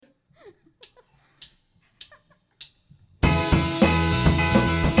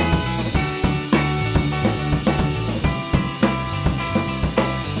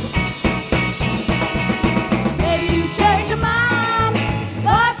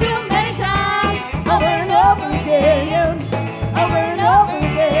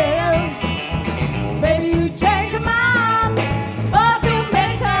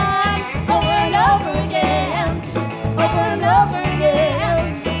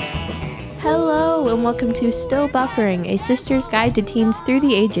and welcome to Still Buffering, a sister's guide to teens through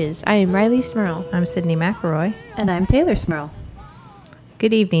the ages. I am Riley Smurl. I'm Sydney McElroy. And I'm Taylor Smurl.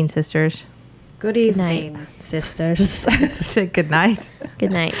 Good evening, sisters. Good evening, sisters. Say good night.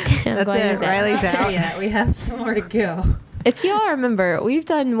 Good night. That's it. Riley's out. Yeah, we have some more to go. If you all remember, we've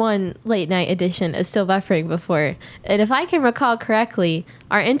done one late night edition of Still Buffering before. And if I can recall correctly,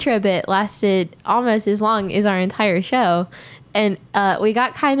 our intro bit lasted almost as long as our entire show. And we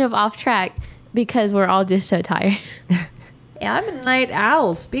got kind of off track because we're all just so tired. Yeah, I'm a night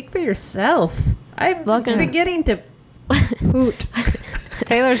owl. Speak for yourself. I'm just beginning to hoot.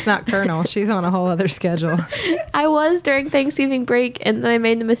 Taylor's nocturnal. She's on a whole other schedule. I was during Thanksgiving break, and then I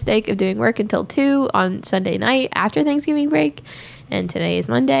made the mistake of doing work until 2 on Sunday night after Thanksgiving break. And today is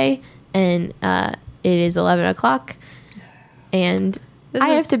Monday, and it is 11 o'clock. And I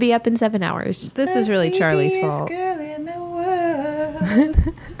have to be up in 7 hours. This is really Charlie's fault. Girl in the world.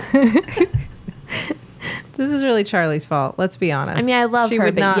 This is really Charlie's fault. Let's be honest. I mean, I love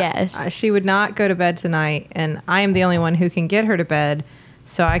her, but yes. She would not go to bed tonight, and I am the only one who can get her to bed,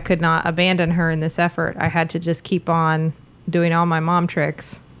 so I could not abandon her in this effort. I had to just keep on doing all my mom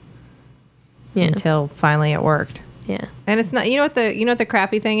tricks until finally it worked. Yeah. And it's not, you know what the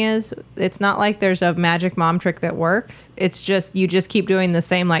crappy thing is? It's not like there's a magic mom trick that works. It's just, you just keep doing the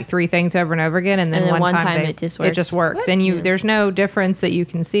same like 3 things over and over again. And then one time it just works. It just works. What? And there's no difference that you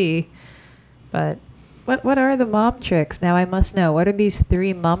can see. But what are the mom tricks? Now I must know. What are these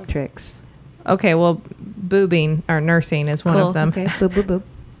 3 mom tricks? Okay, well, boobing or nursing is one of them. Okay, boob, boob, boob.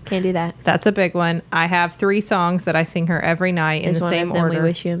 Can't do that. That's a big one. I have 3 songs that I sing her every night in the same order. We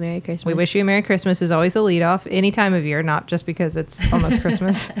Wish You a Merry Christmas. We Wish You a Merry Christmas is always the lead off any time of year, not just because it's almost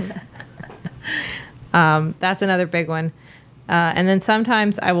Christmas. That's another big one. And then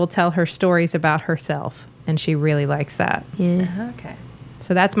sometimes I will tell her stories about herself, and she really likes that. Yeah. Okay.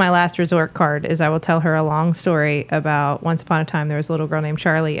 So that's my last resort card, is I will tell her a long story about once upon a time there was a little girl named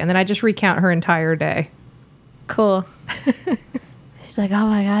Charlie, and then I just recount her entire day. Cool. She's like, oh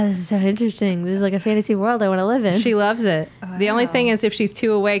my God, this is so interesting. This is like a fantasy world I want to live in. She loves it. Wow. The only thing is if she's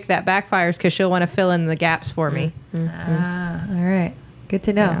too awake, that backfires because she'll want to fill in the gaps for me. Mm-hmm. All right. Good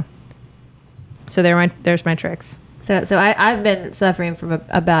to know. Yeah. So there's my tricks. So I've been suffering from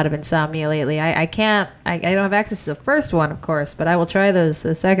a bout of insomnia lately. I don't have access to the first one, of course, but I will try those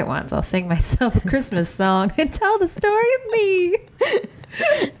second ones. I'll sing myself a Christmas song and tell the story of me.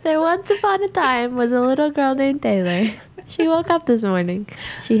 There once upon a time was a little girl named Taylor. She woke up this morning.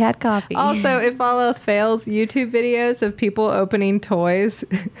 She had coffee. Also, if all else fails, YouTube videos of people opening toys.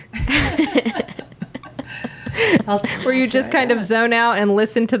 Where you just kind of zone out and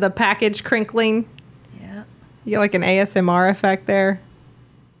listen to the package crinkling. Yeah. You get like an ASMR effect there.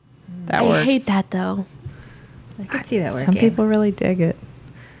 That works. I hate that though. I can see that working. Some people really dig it.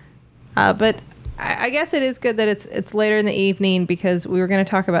 But I guess it is good that it's later in the evening because we were going to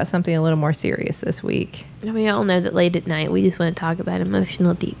talk about something a little more serious this week. We all know that late at night we just want to talk about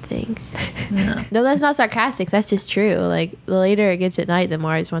emotional, deep things. Yeah. No, that's not sarcastic. That's just true. Like the later it gets at night, the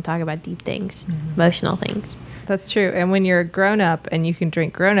more I just want to talk about deep things, emotional things. That's true. And when you're a grown up and you can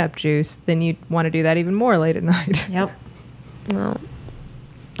drink grown up juice, then you want to do that even more late at night. Yep. Well,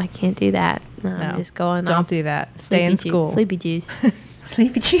 I can't do that. No, I'm just going Don't off. do that. Stay in school. Sleepy juice.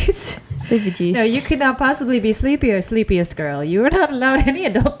 Sleepy juice. Sleepy juice. No, you could not possibly be sleepy or sleepiest girl. You are not allowed any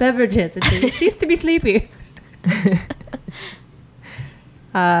adult beverages until you cease to be sleepy.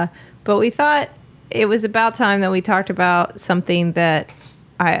 But we thought it was about time that we talked about something that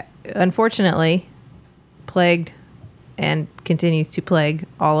I unfortunately plagued and continues to plague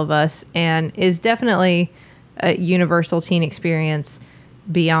all of us and is definitely a universal teen experience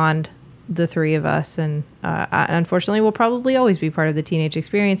beyond the 3 of us, and unfortunately will probably always be part of the teenage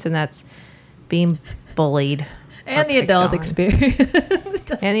experience, and that's being bullied And the adult experience.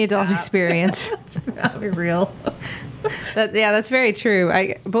 And the adult experience. It's probably real. That's very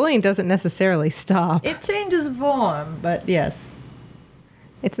true. Bullying doesn't necessarily stop. It changes form, but yes.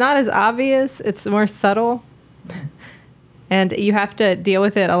 It's not as obvious. It's more subtle. And you have to deal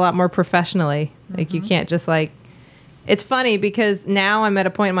with it a lot more professionally. Like you can't just it's funny because now I'm at a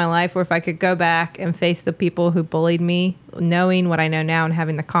point in my life where if I could go back and face the people who bullied me, knowing what I know now and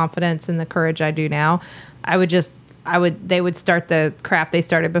having the confidence and the courage I do now, they would start the crap they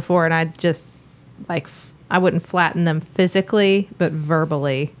started before, and I'd just I wouldn't flatten them physically, but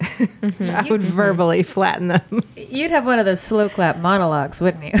verbally. I would verbally flatten them. You'd have one of those slow clap monologues,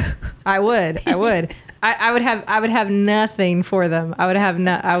 wouldn't you? I would. I would have nothing for them.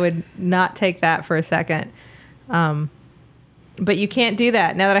 I would not take that for a second. But you can't do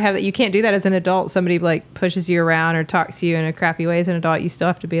that. Now that I have that, you can't do that as an adult. Somebody pushes you around or talks to you in a crappy way as an adult. You still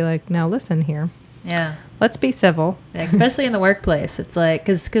have to be like, now listen here. Yeah. Let's be civil. Yeah, especially in the workplace. It's like,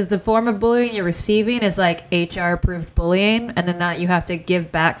 because the form of bullying you're receiving is like HR-approved bullying, and then that you have to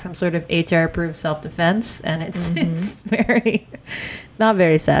give back some sort of HR-approved self-defense, and it's very, not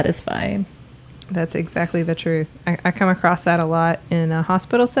very satisfying. That's exactly the truth. I come across that a lot in a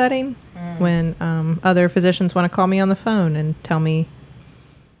hospital setting when other physicians want to call me on the phone and tell me,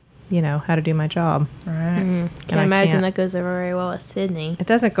 how to do my job. Right. Can I imagine that goes over very well with Sydney. It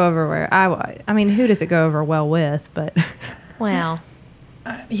doesn't go over where I mean, who does it go over well with? But Well,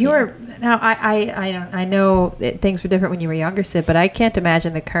 You're now. I know that things were different when you were younger, Sid, but I can't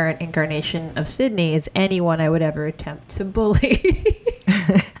imagine the current incarnation of Sydney as anyone I would ever attempt to bully.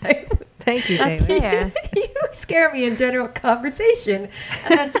 Thank you, that's Taylor. fair. You scare me in general conversation,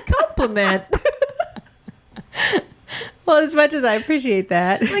 and that's a compliment. Well, as much as I appreciate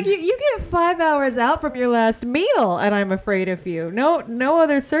that. Like you get 5 hours out from your last meal, and I'm afraid of you. No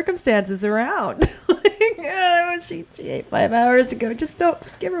other circumstances around. She ate 5 hours ago. Just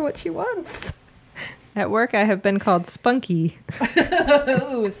give her what she wants. At work, I have been called spunky.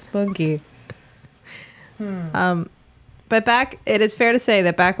 Ooh, spunky. But it is fair to say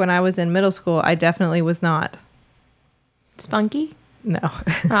that back when I was in middle school, I definitely was not. Spunky? No.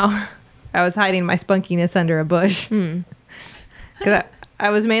 Oh. I was hiding my spunkiness under a bush. Because I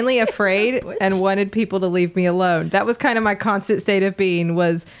was mainly afraid and wanted people to leave me alone. That was kind of my constant state of being,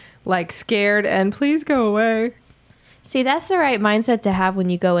 was like scared and please go away. See, that's the right mindset to have when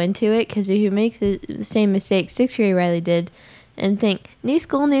you go into it, because if you make the same mistake 6-year-old Riley did and think, new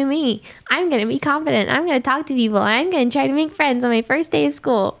school, new me, I'm going to be confident, I'm going to talk to people, I'm going to try to make friends on my first day of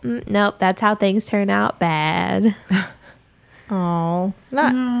school. Nope, that's how things turn out bad. Oh,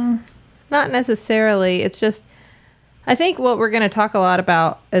 not necessarily. It's just, I think what we're going to talk a lot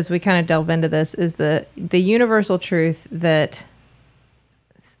about as we kind of delve into this is the universal truth that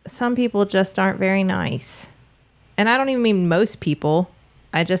some people just aren't very nice. And I don't even mean most people.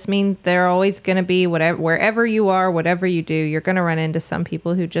 I just mean they're always going to be wherever you are, whatever you do, you're going to run into some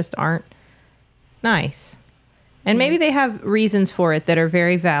people who just aren't nice. And maybe they have reasons for it that are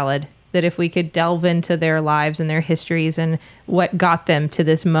very valid, that if we could delve into their lives and their histories and what got them to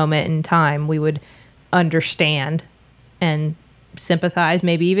this moment in time, we would understand and sympathize,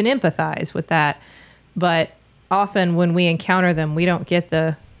 maybe even empathize with that. But often when we encounter them, we don't get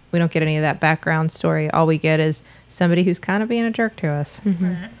any of that background story. All we get is somebody who's kind of being a jerk to us.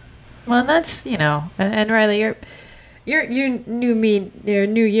 Right. Well, that's, and Riley, your new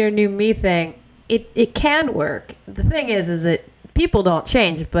year, new me thing, it can work. The thing is that people don't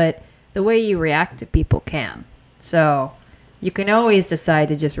change, but the way you react to people can. So you can always decide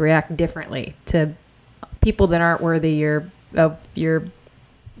to just react differently to people that aren't worthy of your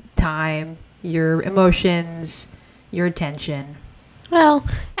time, your emotions, your attention. Well,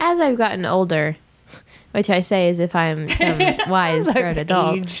 as I've gotten older, which I say as if I'm some wise grown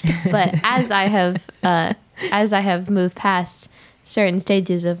adult, but as I have moved past certain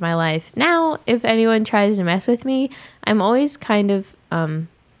stages of my life, now if anyone tries to mess with me, I'm always kind of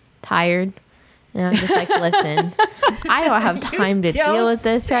tired. And I'm just like, listen, I don't have time to deal with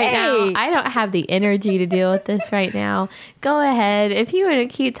this right now. I don't have the energy to deal with this right now. Go ahead. If you want to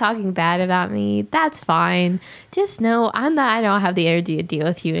keep talking bad about me, that's fine. Just know I don't have the energy to deal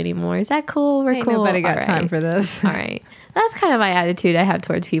with you anymore. Is that cool? We're Ain't cool. nobody got All time right. for this. All right. That's kind of my attitude I have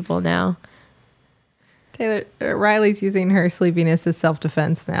towards people now. Taylor, Riley's using her sleepiness as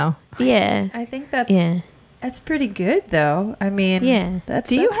self-defense now. Yeah. I think that's pretty good, though. I mean, Yeah.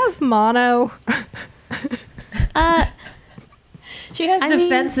 Do you have mono? She has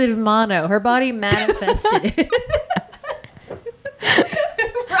defensive mono. Her body manifested it.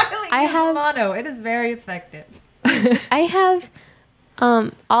 Riley has mono. It is very effective. I have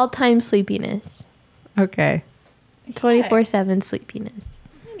all-time sleepiness. Okay. 24/7 sleepiness.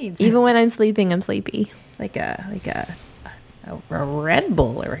 Even when I'm sleeping, I'm sleepy. Like a Red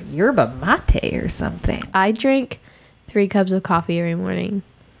Bull or a yerba mate or something. I drink 3 cups of coffee every morning.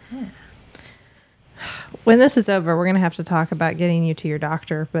 When this is over, we're going to have to talk about getting you to your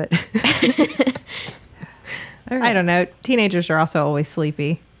doctor, but I don't know. Teenagers are also always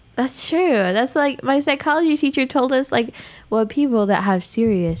sleepy. That's true. That's like my psychology teacher told us, like, well, people that have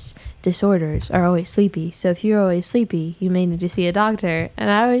serious disorders are always sleepy. So if you're always sleepy, you may need to see a doctor. And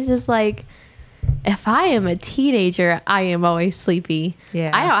I was just like, if I am a teenager, I am always sleepy.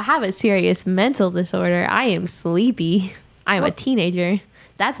 Yeah. I don't have a serious mental disorder. I am sleepy. I'm a teenager.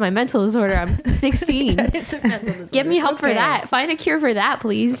 That's my mental disorder. I'm 16. It's a mental disorder. Give me It's help for okay. that. Find a cure for that,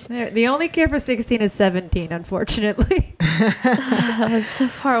 please. The only cure for 16 is 17, unfortunately. It's so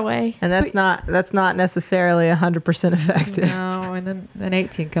far away. And that's not necessarily 100% effective. No, and then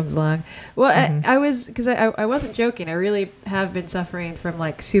 18 comes along. Well, I was, because I wasn't joking. I really have been suffering from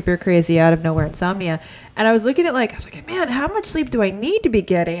like super crazy out of nowhere insomnia. And I was looking at I was like, man, how much sleep do I need to be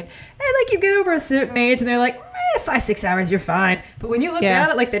getting? And like you get over a certain age and they're like, 5-6 hours, you're fine. But when you look Yeah.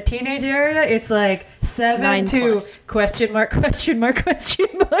 down at like the teenage area, it's like 7 9 to plus. question mark.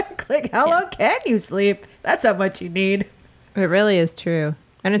 Like, how long can you sleep? That's how much you need. It really is true.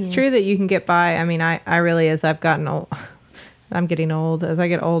 And it's true that you can get by. I mean, I really, as I've gotten old, I'm getting old. As I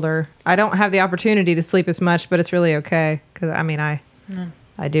get older, I don't have the opportunity to sleep as much, but it's really okay. Because, I mean, I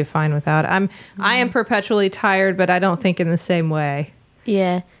do fine without it. I am perpetually tired, but I don't think in the same way.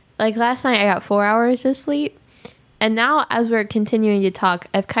 Yeah. Like last night, I got 4 hours of sleep. And now, as we're continuing to talk,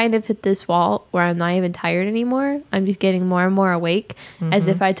 I've kind of hit this wall where I'm not even tired anymore. I'm just getting more and more awake, as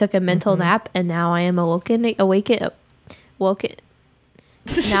if I took a mental nap, and now I am woken. Now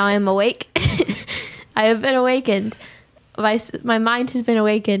I am awake. I have been awakened. My mind has been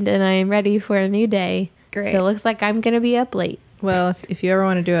awakened, and I am ready for a new day. Great. So it looks like I'm going to be up late. Well, if you ever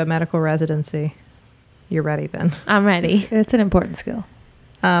want to do a medical residency, you're ready then. I'm ready. It's an important skill.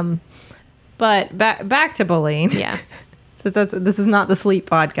 But back to bullying. Yeah. This is not the sleep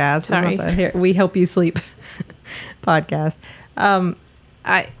podcast. It's not Sorry. the we help you sleep podcast.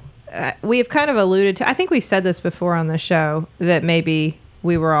 We have kind of alluded to. I think we've said this before on the show that maybe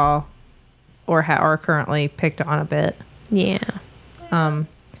we were all or are currently picked on a bit. Yeah.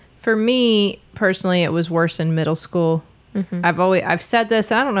 For me personally, it was worse in middle school. I've said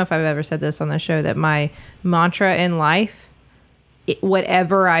this. I don't know if I've ever said this on the show, that my mantra in life,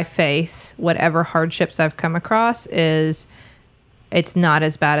 whatever I face, whatever hardships I've come across, is it's not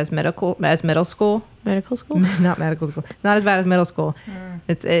as bad as middle school. Medical school? Not medical school. Not as bad as middle school.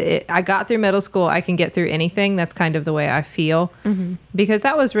 I got through middle school. I can get through anything. That's kind of the way I feel. Because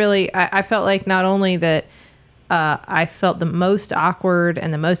that was really, I felt like not only that I felt the most awkward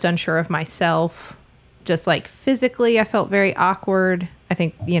and the most unsure of myself, just like physically, I felt very awkward. I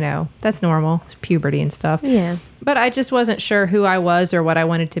think, that's normal. It's puberty and stuff. Yeah. But I just wasn't sure who I was or what I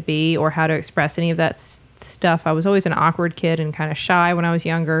wanted to be or how to express any of that stuff. I was always an awkward kid and kind of shy when I was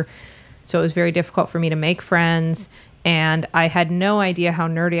younger. So it was very difficult for me to make friends. And I had no idea how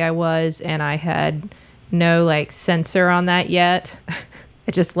nerdy I was. And I had no sensor on that yet.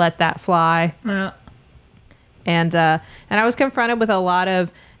 I just let that fly. Yeah. And I was confronted with a lot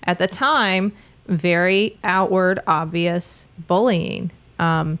of, at the time, very outward, obvious bullying.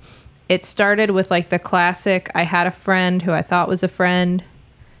 It started with the classic, I had a friend who I thought was a friend,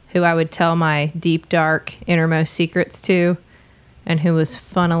 who I would tell my deep, dark, innermost secrets to, and who was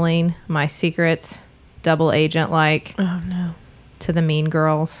funneling my secrets, double agent-like, Oh, no. to the mean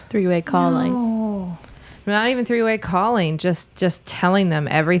girls. Three-way calling. Oh. Not even three-way calling, just telling them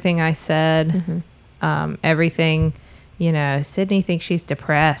everything I said, everything, Sydney thinks she's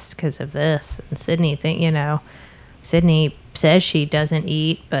depressed because of this, and Sydney Sydney says she doesn't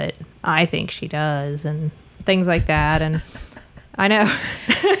eat, but I think she does, and things like that. And I know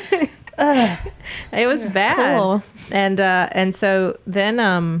it was bad. Cool. And so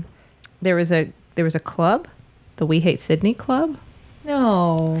then there was a club, the We Hate Sydney Club.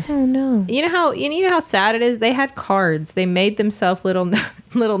 No. Oh, no. You know how sad it is. They had cards. They made themselves little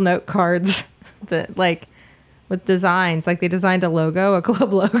note cards that with designs. They designed a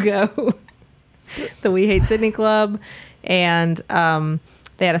club logo, the We Hate Sydney Club, and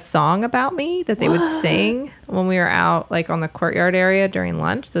they had a song about me that they would sing when we were out on the courtyard area during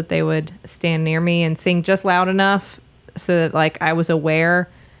lunch. So that they would stand near me and sing just loud enough so that I was aware,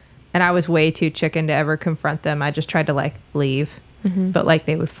 and I was way too chicken to ever confront them. I just tried to leave, but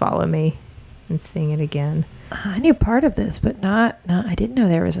they would follow me and sing it again. I knew part of this, but not. I didn't know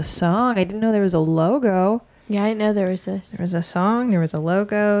there was a song. I didn't know there was a logo. Yeah, I didn't know there was this. There was a song. There was a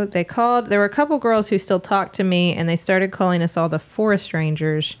logo. There were a couple girls who still talked to me, and they started calling us all the Forest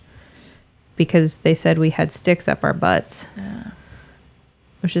Rangers because they said we had sticks up our butts,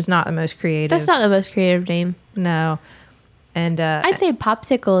 which is not the most creative. That's not the most creative name. No. And I'd say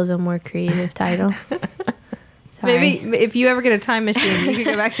Popsicle is a more creative title. Sorry. maybe if you ever get a time machine, you could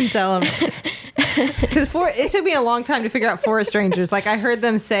go back and tell them. Because it took me a long time to figure out Forest Rangers. I heard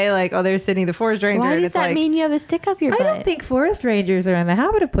them say oh, there's Sydney the Forest Ranger. Why and does it's that mean you have a stick up your butt? I don't think forest rangers are in the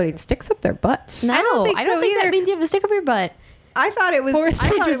habit of putting sticks up their butts. No, I don't think so that either. means you have a stick up your butt. I thought it was Forest I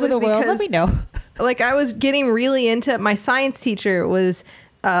thought it rangers of was the world, let because, me know. I was getting really into my science teacher was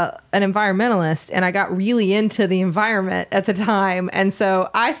an environmentalist, and I got really into the environment at the time, and so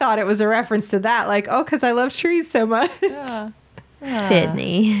I thought it was a reference to that, like, oh, because I love trees so much.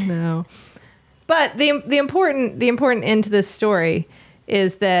 Sydney. No, but the important end to this story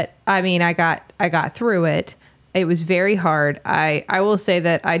is that I got through it. It was very hard. I will say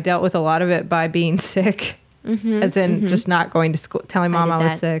that I dealt with a lot of it by being sick, as in just not going to school, telling mom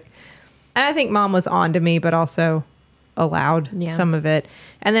I was sick. And I think mom was on to me, but also allowed some of it.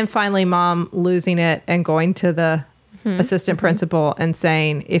 And then finally mom losing it and going to the assistant principal and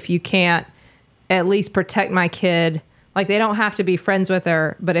saying, if you can't at least protect my kid, like they don't have to be friends with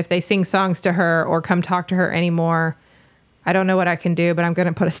her, but if they sing songs to her or come talk to her anymore, I don't know what I can do, but I'm going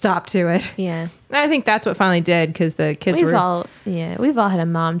to put a stop to it. Yeah. And I think that's what finally did, because the kids we've all had a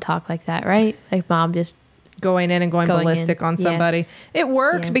mom talk like that, right? Like mom just going in and going ballistic on somebody. It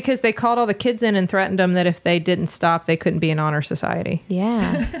worked because they called all the kids in and threatened them that if they didn't stop, they couldn't be in honor society.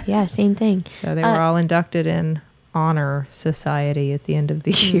 Yeah. Yeah. Same thing. So they were all inducted in honor society at the end of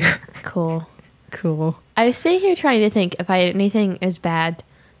the year. Cool. I was sitting here trying to think if I had anything as bad.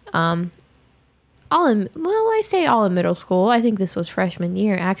 All in middle school. I think this was freshman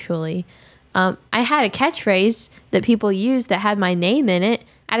year, actually. I had a catchphrase that people used that had my name in it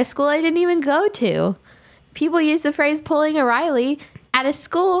at a school I didn't even go to. People use the phrase pulling a Riley at a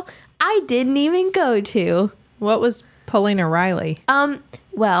school I didn't even go to. What was pulling a Riley?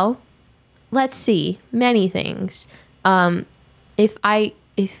 Well, let's see. Many things. Let's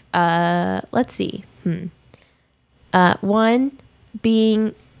see. One,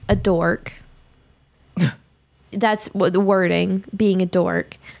 being a dork. That's what the wording, being a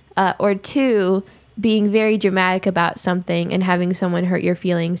dork. Or two, being very dramatic about something and having someone hurt your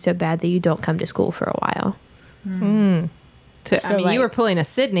feelings so bad that you don't come to school for a while. So, you were pulling a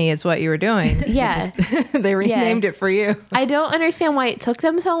Sydney is what you were doing. Yeah. They renamed it for you. I don't understand why it took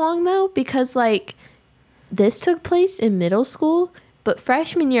them so long, though, because, like, this took place in middle school, but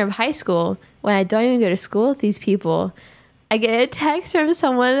freshman year of high school, when I don't even go to school with these people, I get a text from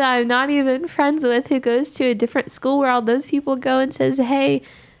someone that I'm not even friends with who goes to a different school where all those people go and says, hey,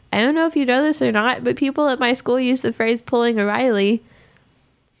 I don't know if you know this or not, but people at my school use the phrase pulling a Riley.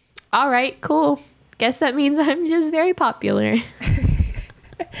 All right, cool. Guess that means I'm just very popular.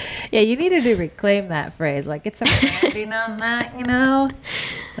 Yeah, you needed to reclaim that phrase. Like, it's a branding on that, you know?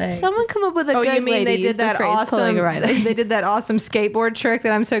 Like, someone come up with a good you mean way they to did use that the phrase pulling a Riley. They did that awesome skateboard trick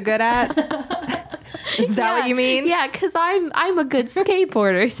that I'm so good at? Is that what you mean? Yeah, because I'm a good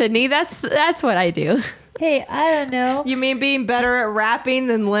skateboarder, Sydney. That's what I do. Hey, I don't know. You mean being better at rapping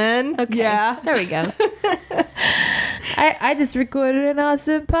than Lynn? Okay. Yeah. There we go. I just recorded an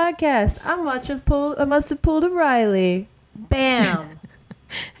awesome podcast. I must have pulled a Riley. Bam.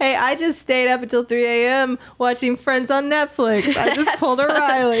 Hey, I just stayed up until 3 a.m. watching Friends on Netflix. I just pulled a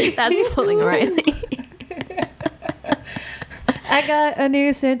Riley. That's pulling a Riley. I got a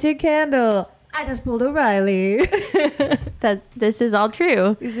new scented candle. I just pulled a Riley. This is all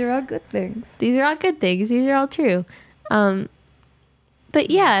true. These are all good things. These are all good things. These are all true. But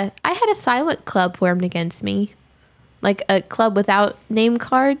yeah, I had a silent club formed against me. Like a club without name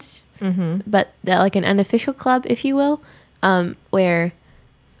cards, but like an unofficial club, if you will, where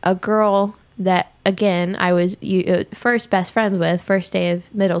a girl that, again, I was first best friends with, first day of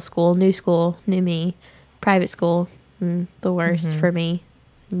middle school, new me, private school, the worst for me.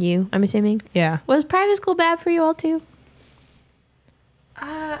 You, I'm assuming? Yeah. Was private school bad for you all too?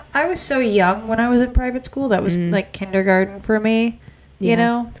 I was so young when I was in private school. That was like kindergarten for me. Yeah. You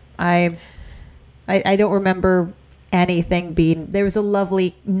know, I don't remember anything being. There was a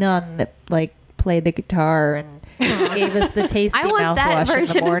lovely nun that like played the guitar and gave us the tasty mouthwash in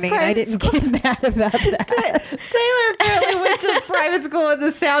the morning. I didn't get mad about that. Taylor apparently went to private school with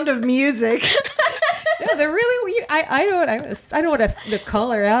the Sound of Music. No, they're really. I don't want to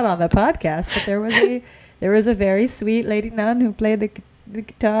call her out on the podcast, but there was a very sweet lady nun who played the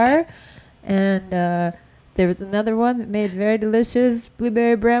guitar, and there was another one that made very delicious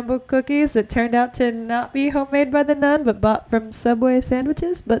blueberry bramble cookies that turned out to not be homemade by the nun, but bought from Subway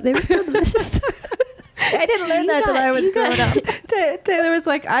sandwiches, but they were still delicious. I didn't learn that until I was growing up. Taylor was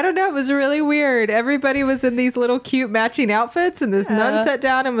like, I don't know, it was really weird. Everybody was in these little cute matching outfits, and this nun sat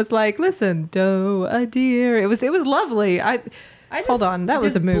down and was like, listen, doe, a deer. It was lovely. I hold on, that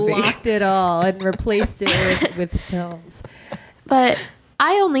was a movie. Blocked it all and replaced it with films. But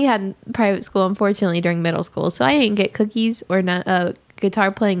I only had private school, unfortunately, during middle school, so I didn't get cookies or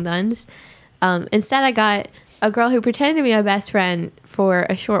guitar playing nuns. Instead, I got a girl who pretended to be my best friend for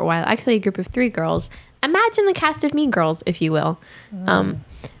a short while. Actually, a group of 3 girls. Imagine the cast of Mean Girls, if you will.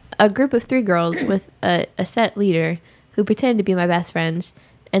 A group of 3 girls with a set leader who pretended to be my best friends.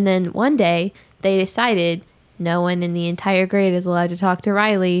 And then one day they decided no one in the entire grade is allowed to talk to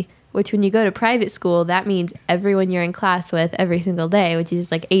Riley, which when you go to private school, that means everyone you're in class with every single day, which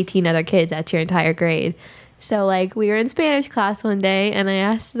is like 18 other kids. That's your entire grade. So like we were in Spanish class one day and I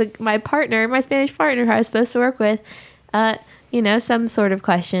asked my Spanish partner who I was supposed to work with, some sort of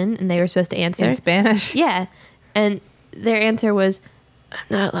question, and they were supposed to answer. In Spanish? Yeah. And their answer was, I'm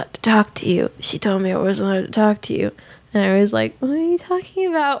not allowed to talk to you. She told me I wasn't allowed to talk to you. And I was like, what are you talking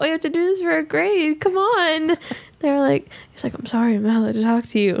about? We have to do this for a grade. Come on. They were like, he's like, I'm sorry, I'm not allowed to talk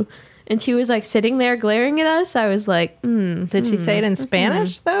to you. And she was like sitting there glaring at us. I was like, Did she say it in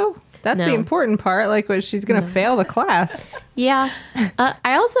Spanish though? That's No. the important part. Like, she's going to fail the class. Yeah.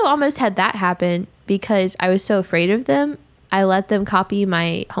 I also almost had that happen because I was so afraid of them. I let them copy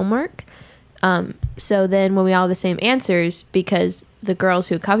my homework. So then when we all had the same answers, because the girls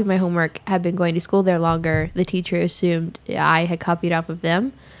who copied my homework had been going to school there longer, the teacher assumed I had copied off of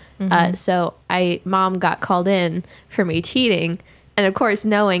them. So mom got called in for me cheating. And of course,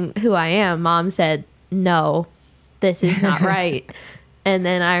 knowing who I am, mom said, no, this is not right. And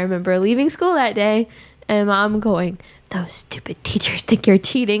then I remember leaving school that day and mom going, those stupid teachers think you're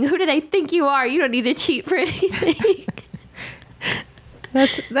cheating. Who do they think you are? You don't need to cheat for anything.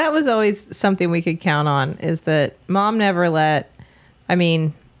 That was always something we could count on, is that mom never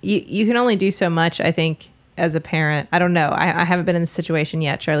you can only do so much, I think, as a parent. I don't know. I haven't been in this situation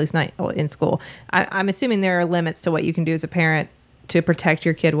yet. Charlie's not in school. I'm assuming there are limits to what you can do as a parent to protect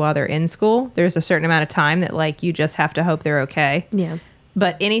your kid while they're in school. There's a certain amount of time that like you just have to hope they're okay. Yeah.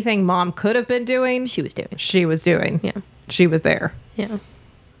 But anything mom could have been doing, She was doing. she was doing. Yeah. She was there. Yeah.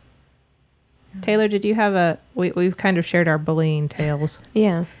 Taylor, did you have we've kind of shared our bullying tales.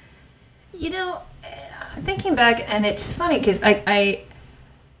 Yeah. Thinking back, and it's funny because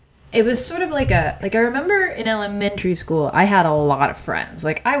it was sort of like I remember in elementary school, I had a lot of friends.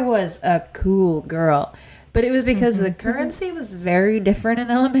 Like, I was a cool girl, but it was because the currency was very different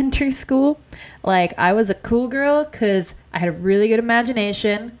in elementary school. Like, I was a cool girl because I had a really good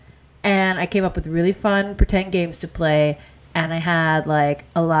imagination, and I came up with really fun pretend games to play, and I had like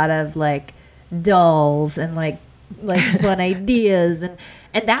a lot of like dolls and like fun ideas, and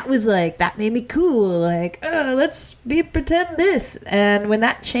that was like, that made me cool. Like, oh, let's pretend this. And when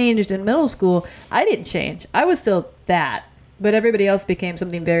that changed in middle school, I didn't change. I was still that, but everybody else became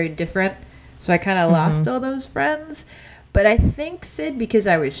something very different. So I kind of lost all those friends. But I think, Sid, because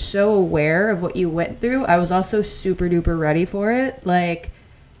I was so aware of what you went through, I was also super duper ready for it. Like,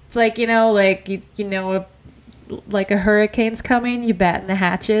 it's like, like a hurricane's coming, you batten the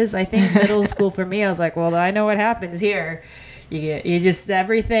hatches. I think middle school for me, I was like, well, I know what happens here.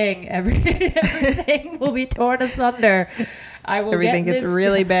 Everything will be torn asunder. Everything gets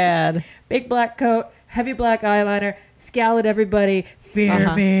really bad. Big black coat, heavy black eyeliner, scowl at everybody,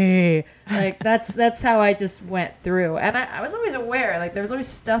 fear me. Like, that's how I just went through. And I was always aware, like, there was always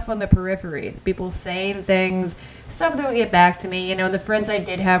stuff on the periphery, people saying things, stuff that would get back to me. The friends I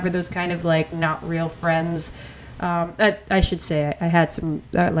did have were those kind of like not real friends. I should say I had some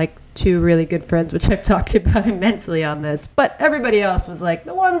like two really good friends, which I've talked about immensely on this, but everybody else was like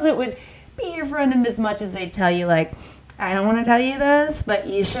the ones that would be your friend in as much as they tell you, like, I don't want to tell you this, but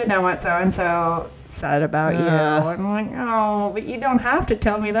you should know what so-and-so said about you. I'm like, oh, but you don't have to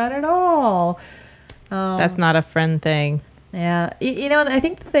tell me that at all. That's not a friend thing. Yeah. I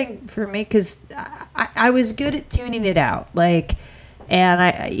think the thing for me, because I was good at tuning it out, like,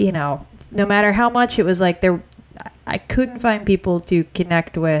 and no matter how much it was like I couldn't find people to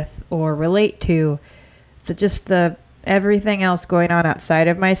connect with or relate to. The everything else going on outside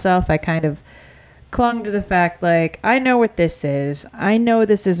of myself, I kind of clung to the fact, like, I know what this is. I know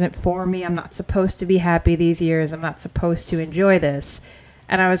this isn't for me. I'm not supposed to be happy these years. I'm not supposed to enjoy this.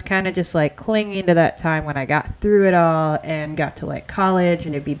 And I was kind of just like clinging to that time when I got through it all and got to like college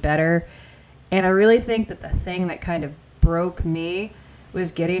and it'd be better. And I really think that the thing that kind of broke me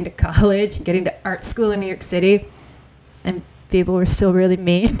was getting to college, getting to art school in New York City, and people were still really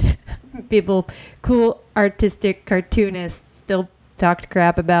mean. People, cool artistic cartoonists, still talked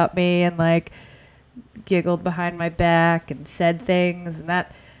crap about me and like giggled behind my back and said things, and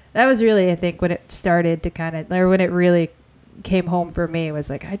that was really, I think, when it started to kind of, or when it really came home for me, was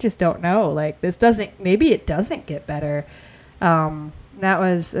like, I just don't know, like, maybe it doesn't get better. That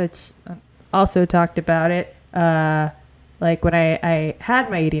was also talked about it like when I had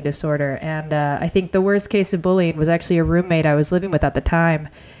my eating disorder, and I think the worst case of bullying was actually a roommate I was living with at the time,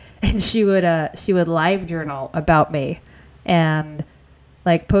 and she would live journal about me and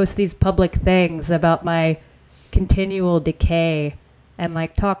like post these public things about my continual decay and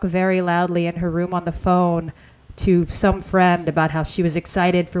like talk very loudly in her room on the phone to some friend about how she was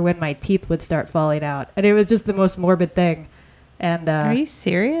excited for when my teeth would start falling out, and it was just the most morbid thing. And Are you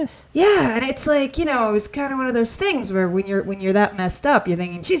serious? yeah, and it's like, you know, it was kind of one of those things where when you're that messed up, you're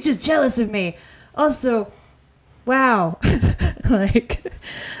thinking she's just jealous of me. Also, wow, like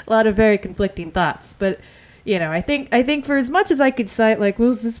a lot of very conflicting thoughts. But you know, I think for as much as I could cite, like,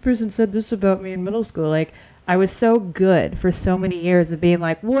 well, this person said this about me in middle school, like, I was so good for so many years of being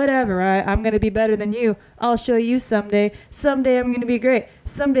like, whatever, I'm going to be better than you. I'll show you someday. Someday I'm going to be great.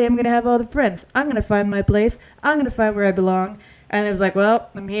 Someday I'm going to have all the friends. I'm going to find my place. I'm going to find where I belong. And it was like, well,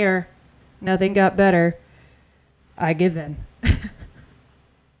 I'm here. Nothing got better. I give in.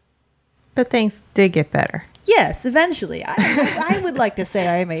 But things did get better. Yes, eventually. I would like to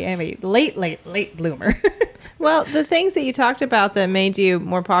say I'm a late bloomer. Well, the things that you talked about that made you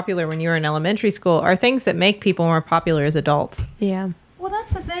more popular when you were in elementary school are things that make people more popular as adults. Yeah. Well,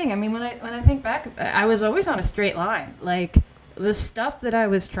 that's the thing. I mean, when I think back, I was always on a straight line. Like, the stuff that I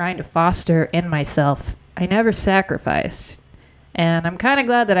was trying to foster in myself, I never sacrificed. And I'm kind of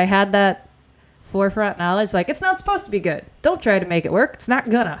glad that I had that forefront knowledge. Like, it's not supposed to be good. Don't try to make it work. It's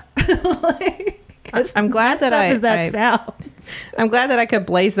not gonna. Like, I'm glad that I'm glad that I could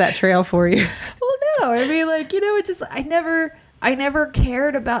blaze that trail for you. Well, no, I mean, like, you know, it just, I never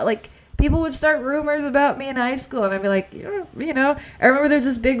cared about, like, people would start rumors about me in high school, and I'd be like, you know, I remember there's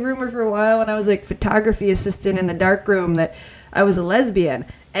this big rumor for a while when I was, like, photography assistant in the darkroom that I was a lesbian,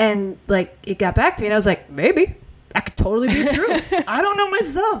 and, like, it got back to me, and I was like, maybe. That could totally be true. I don't know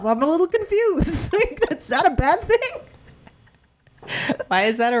myself. I'm a little confused. Like, that's not a bad thing. Why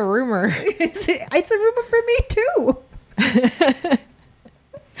is that a rumor? It's a rumor for me, too.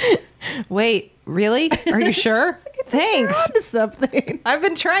 Wait, really? Are you sure? Thanks. You're onto something. I've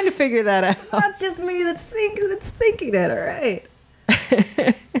been trying to figure that out. It's not just me that's thinking it, all right?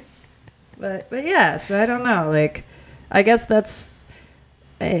 But yeah, so I don't know. Like, I guess that's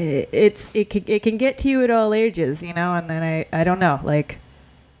it can get to you at all ages, you know. And then I don't know. Like,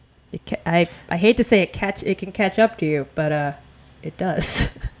 I hate to say it can catch up to you, but it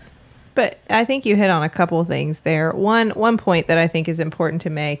does. But I think you hit on a couple of things there. One point that I think is important to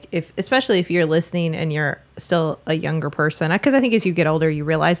make, especially if you're listening and you're still a younger person, because I think as you get older you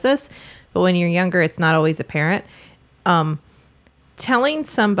realize this, but when you're younger it's not always apparent. Telling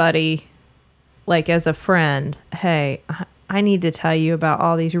somebody, like as a friend, hey, I need to tell you about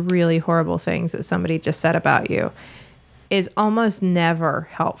all these really horrible things that somebody just said about you, is almost never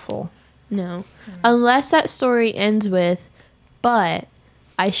helpful. No. Unless that story ends with, but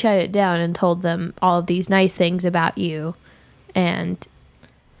I shut it down and told them all of these nice things about you, and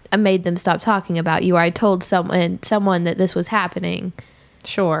I made them stop talking about you, or I told someone that this was happening.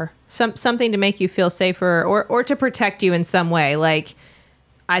 Sure. Something to make you feel safer, or to protect you in some way. Like,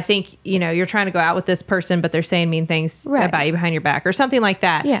 I think, you know, you're trying to go out with this person, but they're saying mean things about you behind your back or something like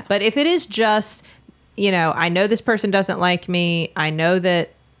that. Yeah. But if it is just, you know, I know this person doesn't like me. I know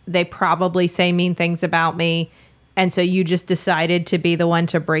that they probably say mean things about me. And so you just decided to be the one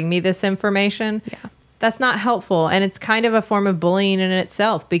to bring me this information. Yeah. That's not helpful. And it's kind of a form of bullying in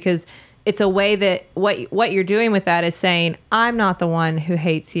itself, because it's a way that what you're doing with that is saying, I'm not the one who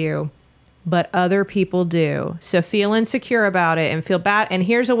hates you, but other people do. So feel insecure about it and feel bad. And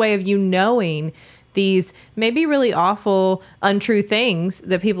here's a way of you knowing these maybe really awful, untrue things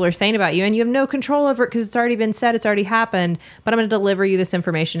that people are saying about you, and you have no control over it because it's already been said, it's already happened, but I'm going to deliver you this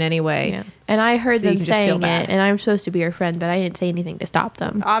information anyway. Yeah. And I heard So you them can just feel saying bad. it, and I'm supposed to be your friend, but I didn't say anything to stop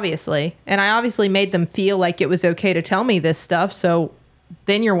them. Obviously. And I obviously made them feel like it was okay to tell me this stuff. So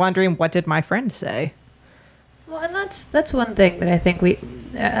then you're wondering, what did my friend say? Well, and that's one thing that I think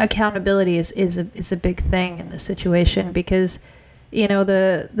accountability is a big thing in this situation, because, you know,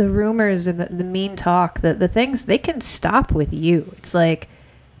 the rumors and the mean talk, the things, they can stop with you. It's like,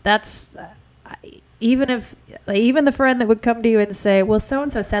 that's even the friend that would come to you and say, well, so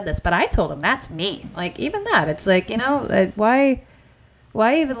and so said this, but I told him that's mean. Like, even that, it's like, you know, why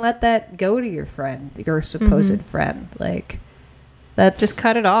even let that go to your friend, your supposed friend? Like, that's Just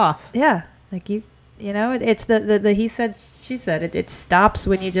cut it off. yeah, like you know, it's the he said, she said. It stops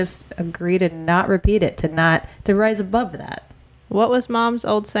when you just agree to not repeat it, to rise above that. What was Mom's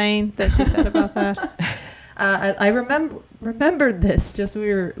old saying that she said about that? I remembered this, just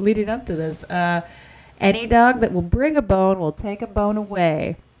we were leading up to this. Any dog that will bring a bone will take a bone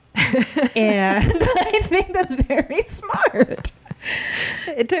away. And I think that's very smart.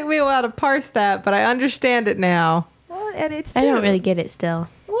 It took me a while to parse that, but I understand it now. Well, and it's I don't true. really get it still.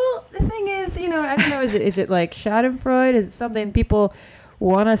 Well, the thing is, you know, I don't know, is it like Schadenfreude? Is it something people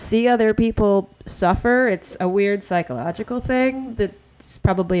want to see other people suffer? It's a weird psychological thing that's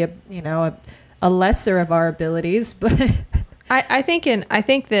probably a a lesser of our abilities, but I think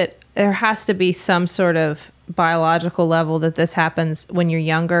that there has to be some sort of biological level that this happens when you're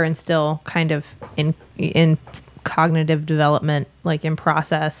younger and still kind of in cognitive development, like in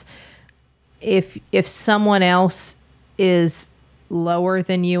process. If someone else is lower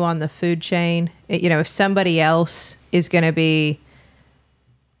than you on the food chain, if somebody else is going to be,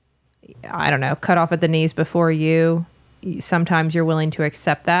 I don't know, cut off at the knees before you, sometimes you're willing to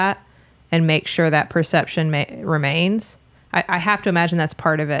accept that and make sure that perception remains. I have to imagine that's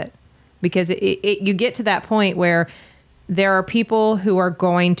part of it, because you get to that point where there are people who are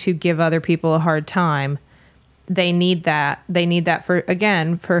going to give other people a hard time. They need that. They need that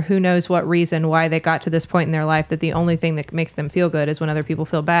for who knows what reason, why they got to this point in their life, that the only thing that makes them feel good is when other people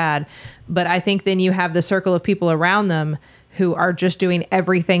feel bad. But I think then you have the circle of people around them who are just doing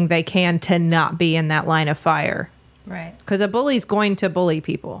everything they can to not be in that line of fire. right. Because a bully's going to bully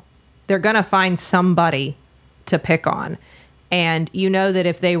people. They're going to find somebody to pick on. And you know that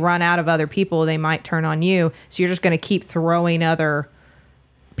if they run out of other people, they might turn on you. So you're just going to keep throwing other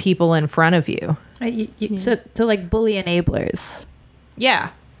people in front of you. So like bully enablers.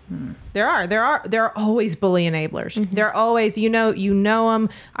 Yeah. There are always bully enablers. Mm-hmm. They're always, you know them.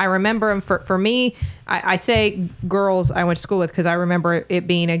 I remember them. For me, I say girls I went to school with because I remember it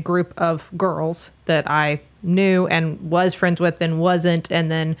being a group of girls that I knew and was friends with and wasn't,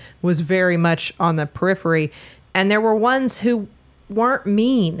 and then was very much on the periphery. And there were ones who weren't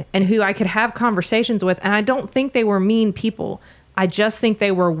mean and who I could have conversations with. And I don't think they were mean people. I just think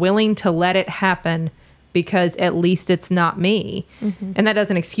they were willing to let it happen because at least it's not me. Mm-hmm. And that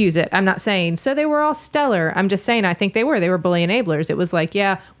doesn't excuse it. I'm not saying, so they were all stellar. I'm just saying, I think they were bully enablers. It was like,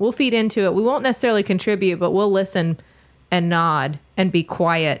 yeah, we'll feed into it. We won't necessarily contribute, but we'll listen and nod and be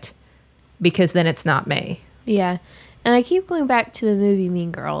quiet because then it's not me. Yeah. And I keep going back to the movie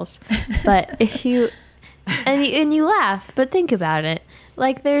Mean Girls, but if you... And you laugh, but think about it.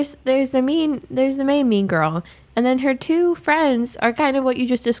 Like there's the main mean girl, and then her two friends are kind of what you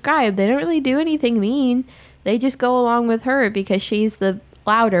just described. They don't really do anything mean. They just go along with her because she's the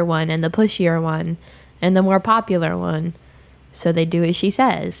louder one and the pushier one and the more popular one. So they do as she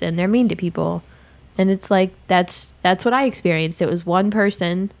says, and they're mean to people. And it's like that's what I experienced. It was one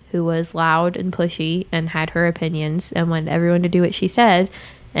person who was loud and pushy and had her opinions and wanted everyone to do what she said.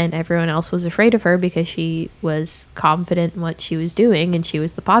 And everyone else was afraid of her because she was confident in what she was doing and she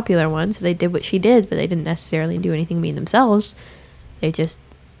was the popular one. So they did what she did, but they didn't necessarily do anything mean themselves. They just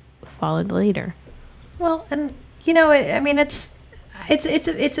followed the leader. Well, and I mean, it's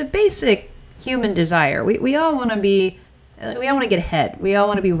a basic human desire. We all want to be, we all want to get ahead. We all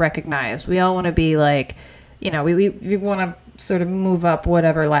want to be recognized. We all want to be like, we want to sort of move up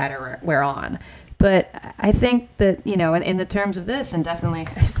whatever ladder we're on. But I think that, in the terms of this, and definitely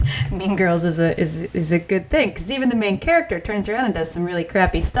Mean Girls is a good thing, because even the main character turns around and does some really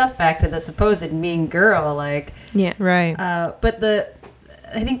crappy stuff back to the supposed mean girl, like. Yeah, right. But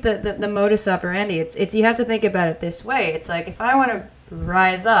I think the modus operandi, it's you have to think about it this way. It's like, if I want to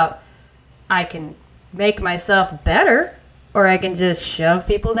rise up, I can make myself better, or I can just shove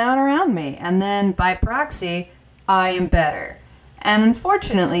people down around me, and then by proxy, I am better. And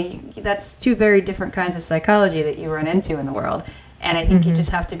unfortunately, that's two very different kinds of psychology that you run into in the world. And I think you just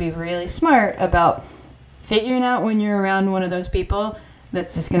have to be really smart about figuring out when you're around one of those people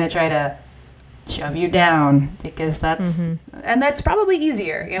that's just going to try to shove you down, because that's and that's probably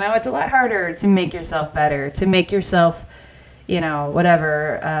easier. It's a lot harder to make yourself better, to make yourself,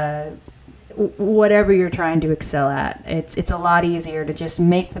 whatever you're trying to excel at. It's a lot easier to just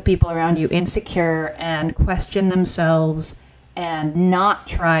make the people around you insecure and question themselves and not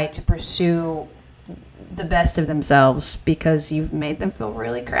try to pursue the best of themselves because you've made them feel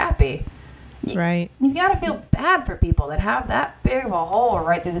really crappy. Right. You've got to feel bad for people that have that big of a hole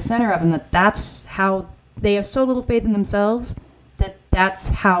right through the center of them, that's how they have so little faith in themselves that's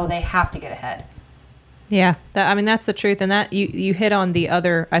how they have to get ahead. Yeah. That's the truth. And that you hit on the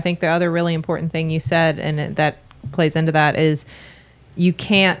other really important thing you said, and that plays into that, is you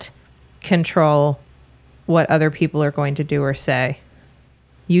can't control what other people are going to do or say.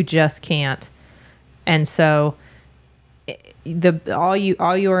 You just can't. And so all you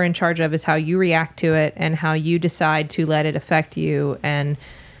are in charge of is how you react to it and how you decide to let it affect you and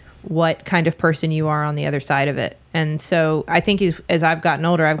what kind of person you are on the other side of it. And so I think as I've gotten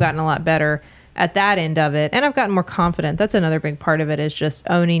older, I've gotten a lot better at that end of it, and I've gotten more confident. That's another big part of it, is just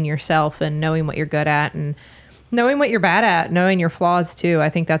owning yourself and knowing what you're good at and knowing what you're bad at, knowing your flaws too. I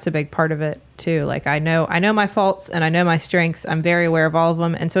think that's a big part of it too. Like I know my faults and I know my strengths. I'm very aware of all of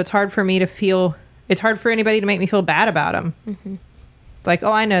them. And so it's hard for anybody to make me feel bad about them. Mm-hmm. It's like,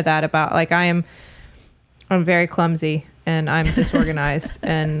 oh, I know that about, like, I'm very clumsy and I'm disorganized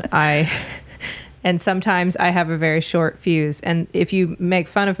and sometimes I have a very short fuse. And if you make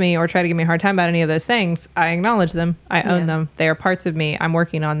fun of me or try to give me a hard time about any of those things, I acknowledge them. I own them. They are parts of me. I'm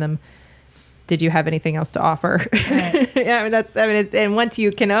working on them. Did you have anything else to offer? Right. Yeah, and once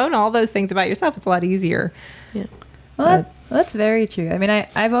you can own all those things about yourself, it's a lot easier. Yeah. Well, that's very true. I mean,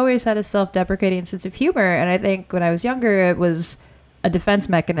 I've always had a self-deprecating sense of humor. And I think when I was younger, it was a defense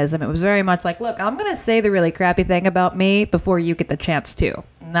mechanism. It was very much like, look, I'm going to say the really crappy thing about me before you get the chance to.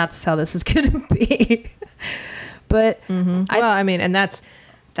 And that's how this is going to be. But and that's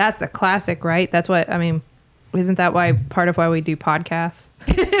the classic, right? That's what, I mean, isn't that part of why we do podcasts?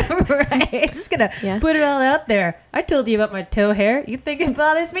 Right. Just going to put it all out there. I told you about my toe hair. You think it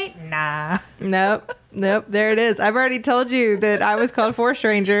bothers me? Nah. Nope. There it is. I've already told you that I was called Forest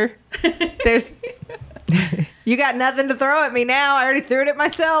Ranger. You got nothing to throw at me now. I already threw it at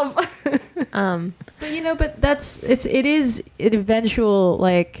myself. But it is an eventual,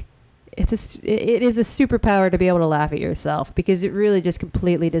 like, it is a superpower to be able to laugh at yourself, because it really just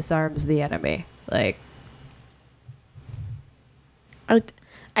completely disarms the enemy. Like,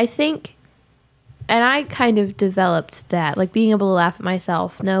 I think, and I kind of developed that, like, being able to laugh at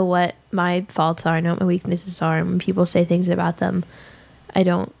myself, know what my faults are, know what my weaknesses are, and when people say things about them, I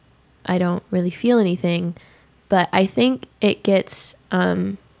don't really feel anything. But I think it gets,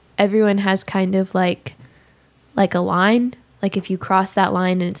 everyone has kind of like a line. Like, if you cross that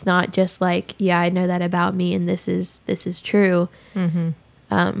line and it's not just like, yeah, I know that about me and this is true.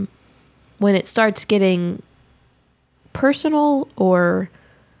 Mm-hmm. When it starts getting personal or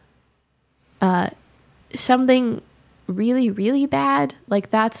something really, really bad, like,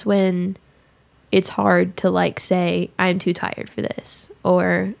 that's when it's hard to, like, say, I'm too tired for this,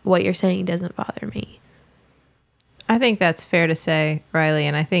 or what you're saying doesn't bother me. I think that's fair to say, Riley.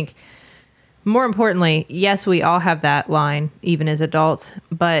 And I think more importantly, yes, we all have that line, even as adults,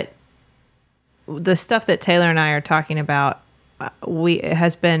 but the stuff that Taylor and I are talking about, it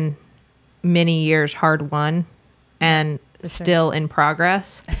has been many years hard won and still in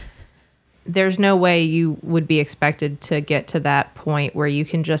progress. There's no way you would be expected to get to that point where you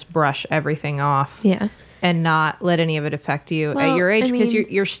can just brush everything off. Yeah. And not let any of it affect you at your age, because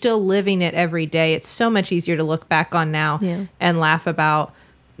you're still living it every day. It's so much easier to look back on now and laugh about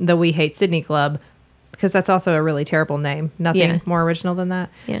the We Hate Sydney Club, because that's also a really terrible name. Nothing more original than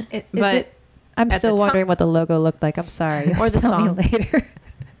that. Yeah. I'm still wondering what the logo looked like. I'm sorry. Or the song later.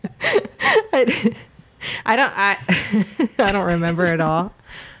 I don't remember it all.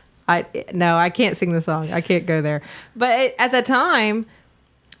 I can't sing the song. I can't go there. But at the time,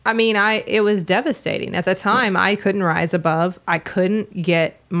 I mean, it was devastating. At the time, I couldn't rise above. I couldn't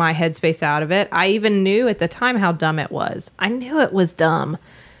get my headspace out of it. I even knew at the time how dumb it was. I knew it was dumb.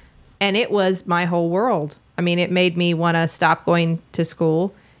 And it was my whole world. I mean, it made me want to stop going to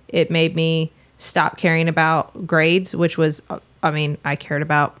school. It made me stop caring about grades, which was, I mean, I cared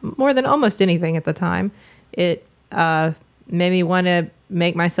about more than almost anything at the time. It made me want to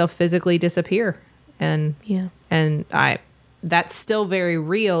make myself physically disappear. And that's still very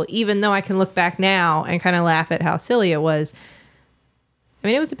real, even though I can look back now and kind of laugh at how silly it was. I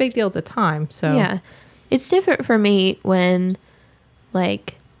mean, it was a big deal at the time. So yeah, it's different for me when,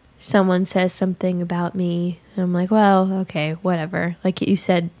 like, someone says something about me and I'm like, well, okay, whatever. Like you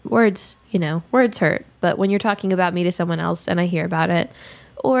said, words hurt. But when you're talking about me to someone else and I hear about it,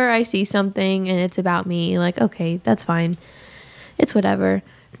 or I see something and it's about me, like, okay, that's fine. It's whatever.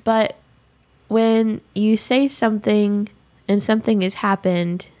 But when you say something and something has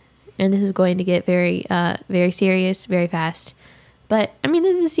happened, and this is going to get very, very serious, very fast. But, I mean,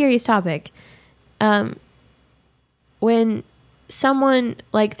 this is a serious topic. When someone,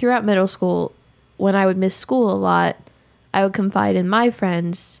 like, throughout middle school, when I would miss school a lot, I would confide in my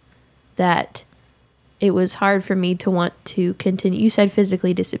friends that it was hard for me to want to continue. You said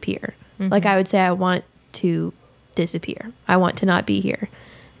physically disappear. Mm-hmm. Like, I would say I want to disappear. I want to not be here.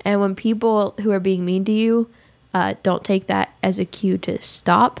 And when people who are being mean to you don't take that as a cue to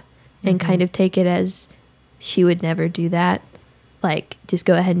stop and kind of take it as she would never do that. Like, just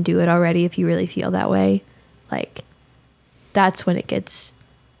go ahead and do it already if you really feel that way. Like, that's when it gets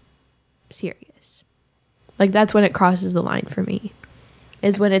serious. Like, that's when it crosses the line for me.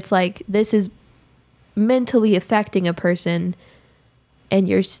 Is when it's like, this is mentally affecting a person and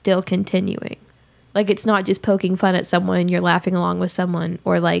you're still continuing. Like, it's not just poking fun at someone, you're laughing along with someone,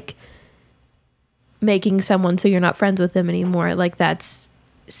 or like making someone so you're not friends with them anymore. Like, that's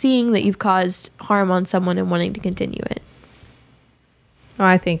seeing that you've caused harm on someone and wanting to continue it. Oh,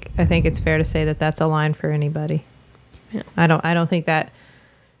 I think it's fair to say that that's a line for anybody. Yeah. I don't think that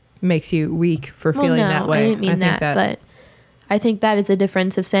makes you weak for Well, feeling no, that way. I didn't mean think that, but I think that is a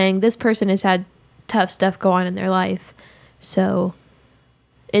difference of saying this person has had tough stuff go on in their life. So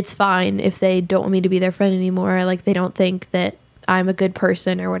it's fine if they don't want me to be their friend anymore. Like, they don't think that I'm a good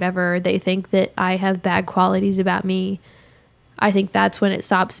person or whatever. They think that I have bad qualities about me. I think that's when it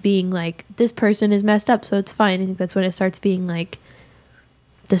stops being like, this person is messed up, so it's fine. I think that's when it starts being like,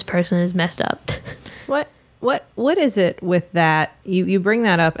 this person is messed up. What is it with that? You bring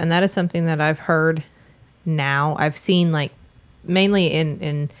that up, and that is something that I've heard now. I've seen, like, mainly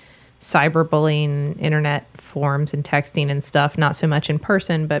in cyberbullying, internet forums and texting and stuff, not so much in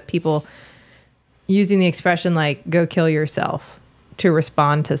person, but people using the expression like, go kill yourself, to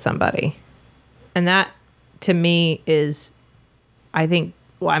respond to somebody. And that, to me, is, I think,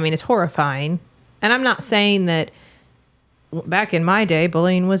 well, I mean, it's horrifying. And I'm not saying that back in my day,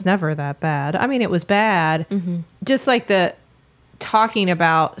 bullying was never that bad. I mean, it was bad. Mm-hmm. Just like the talking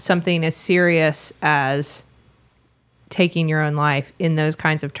about something as serious as taking your own life in those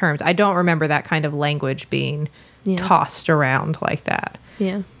kinds of terms. I don't remember that kind of language being tossed around like that.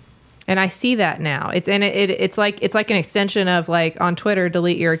 Yeah. And I see that now. It's like an extension of, like, on Twitter,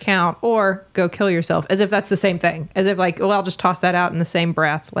 delete your account or go kill yourself, as if that's the same thing. As if, like, well, I'll just toss that out in the same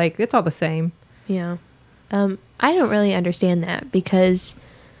breath. Like, it's all the same. Yeah. I don't really understand that because,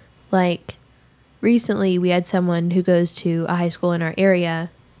 like, recently we had someone who goes to a high school in our area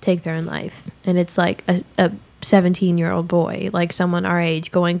take their own life. And it's like a 17-year-old boy, like someone our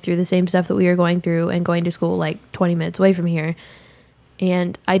age, going through the same stuff that we were going through and going to school like 20 minutes away from here.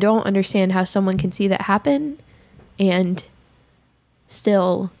 And I don't understand how someone can see that happen and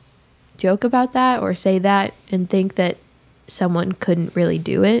still joke about that or say that and think that someone couldn't really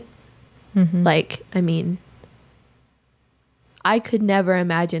do it. Mm-hmm. Like, I mean, I could never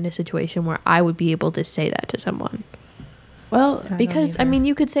imagine a situation where I would be able to say that to someone. Well, because, I mean,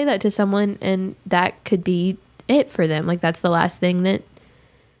 you could say that to someone and that could be it for them. Like, that's the last thing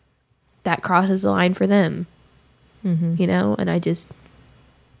that crosses the line for them. Mm-hmm. You know? And I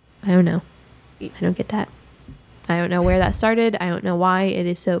don't know. I don't get that. I don't know where that started. I don't know why it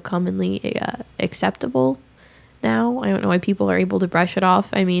is so commonly acceptable now. I don't know why people are able to brush it off.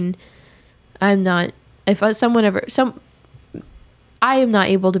 I mean, I am not able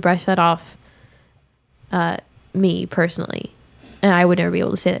to brush that off, me personally, and I would never be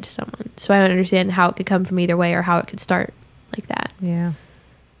able to say that to someone. So I don't understand how it could come from either way or how it could start like that. Yeah.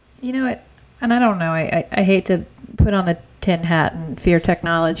 You know what? And I don't know. I hate to put on the tin hat and fear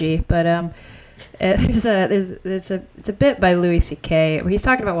technology, but it's a bit by Louis C.K. where he's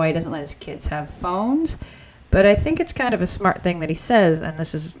talking about why he doesn't let his kids have phones. But I think it's kind of a smart thing that he says, and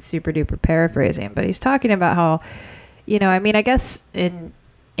this is super duper paraphrasing, but he's talking about how, you know, I mean, I guess in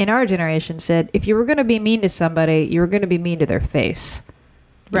our generation said, if you were going to be mean to somebody, you were going to be mean to their face.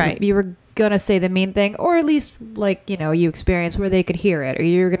 Right. You were going to say the mean thing, or at least, like, you know, you experience where they could hear it, or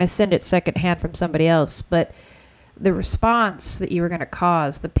you were going to send it secondhand from somebody else. But the response that you were going to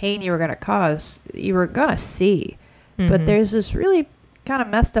cause, the pain you were going to cause, you were going to see. Mm-hmm. But there's this really kind of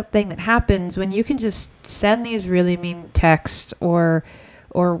messed up thing that happens when you can just send these really mean texts or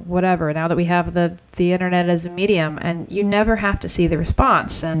whatever, now that we have the internet as a medium, and you never have to see the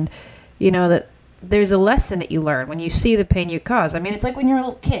response. And you know that there's a lesson that you learn when you see the pain you cause. I mean, it's like when you're a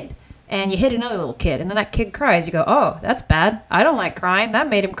little kid and you hit another little kid and then that kid cries. You go, oh, that's bad. I don't like crying. That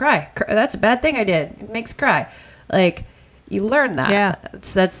made him cry. That's a bad thing I did. It makes cry. Like, you learn that. Yeah.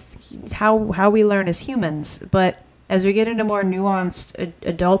 That's how we learn as humans. But as we get into more nuanced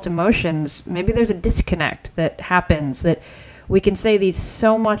adult emotions, maybe there's a disconnect that happens, that we can say these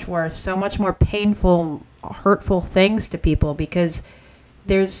so much worse, so much more painful, hurtful things to people because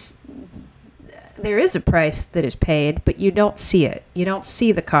there is a price that is paid, but you don't see it. You don't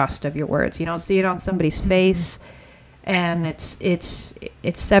see the cost of your words. You don't see it on somebody's face, and it's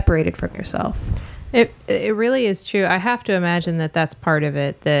separated from yourself. It really is true. I have to imagine that that's part of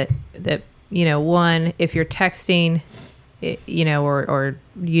it. That you know, one, if you're texting, you know, or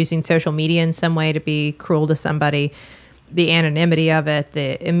using social media in some way to be cruel to somebody, the anonymity of it,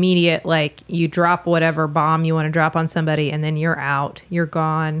 the immediate, like, you drop whatever bomb you want to drop on somebody and then you're out, you're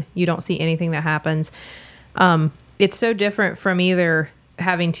gone, you don't see anything that happens. It's so different from either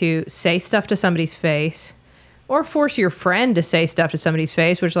having to say stuff to somebody's face or force your friend to say stuff to somebody's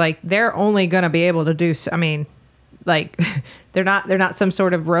face, which, like, they're only going to be able to do, I mean, like, they're not some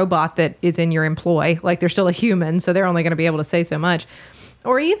sort of robot that is in your employ. Like, they're still a human, so they're only going to be able to say so much.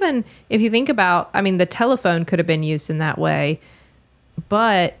 Or even if you think about, I mean, the telephone could have been used in that way.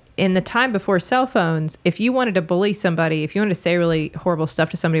 But in the time before cell phones, if you wanted to bully somebody, if you wanted to say really horrible stuff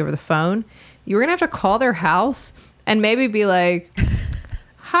to somebody over the phone, you were going to have to call their house And maybe be like,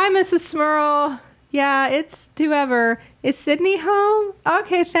 hi, Mrs. Smurl. Yeah, it's whoever. Is Sydney home?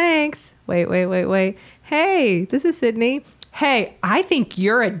 Okay, thanks. Wait. Hey, this is Sydney. Hey, I think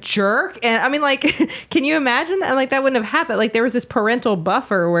you're a jerk. And I mean, like, can you imagine that? Like, that wouldn't have happened. Like, there was this parental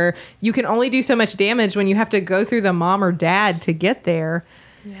buffer where you can only do so much damage when you have to go through the mom or dad to get there.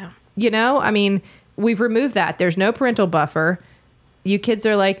 Yeah. You know, I mean, we've removed that. There's no parental buffer. You kids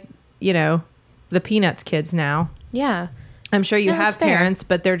are like, you know, the Peanuts kids now. Yeah. I'm sure you No, have that's fair. parents,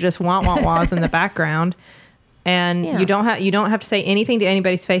 but they're just wah in the background. And Yeah. you don't have to say anything to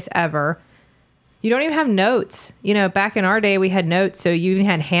anybody's face ever. You don't even have notes. You know, back in our day, we had notes. So you even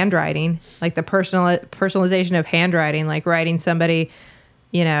had handwriting, like the personalization of handwriting, like writing somebody,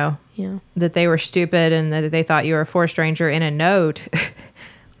 you know, Yeah. that they were stupid and that they thought you were a forced stranger in a note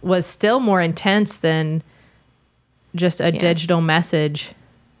was still more intense than just a Yeah. digital message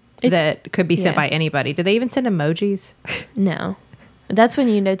that could be sent yeah. by anybody. Do they even send emojis? No. That's when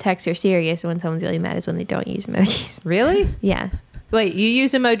you know texts are serious, and when someone's really mad is when they don't use emojis. Really? Yeah. Wait, you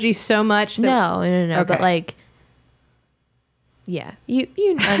use emojis so much that No. Okay. But like, yeah, you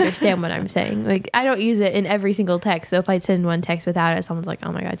understand what I'm saying. Like, I don't use it in every single text. So if I send one text without it, someone's like,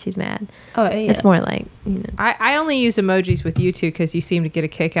 "Oh my god, she's mad." Oh, yeah. It's more like, you know. I only use emojis with you two because you seem to get a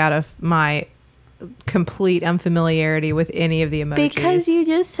kick out of my complete unfamiliarity with any of the emojis. Because you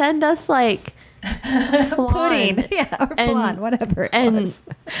just send us like pudding. flan Yeah, or and- flan, whatever it and was.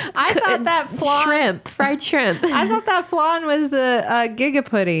 I thought that flan, shrimp, fried shrimp. I thought that flan was the Giga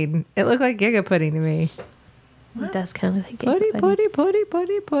pudding. It looked like Giga pudding to me. It does kind of look like Putty.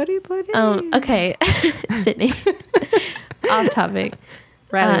 Okay, Sydney. Off topic.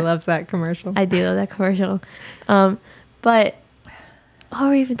 Riley loves that commercial. I do love that commercial. But what were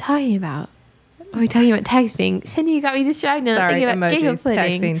we even talking about? Are we talking about texting? Cindy, you got me distracted. I'm Sorry, thinking about emojis, Giga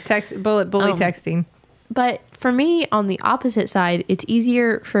pudding. texting, bully texting. But for me, on the opposite side, it's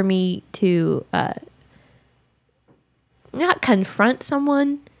easier for me to not confront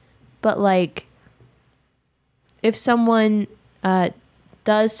someone, but like if someone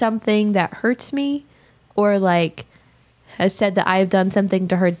does something that hurts me or like has said that I've done something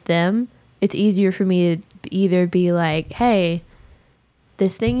to hurt them, it's easier for me to either be like, hey,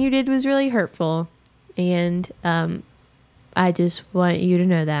 this thing you did was really hurtful, and I just want you to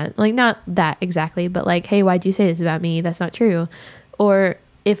know that. Like, not that exactly, but like, hey, why'd you say this about me? That's not true. Or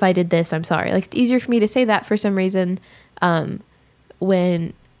if I did this, I'm sorry. Like, it's easier for me to say that for some reason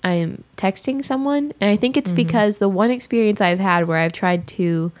when I'm texting someone. And I think it's because the one experience I've had where I've tried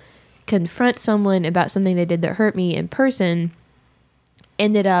to confront someone about something they did that hurt me in person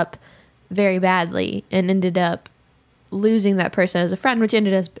ended up very badly and ended up losing that person as a friend, which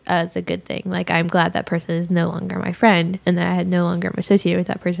ended as a good thing. Like, I'm glad that person is no longer my friend and that I had no longer am associated with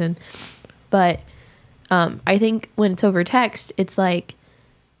that person. But I think when it's over text, it's like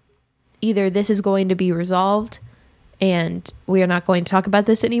either this is going to be resolved and we are not going to talk about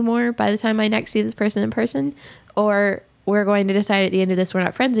this anymore by the time I next see this person in person, or we're going to decide at the end of this we're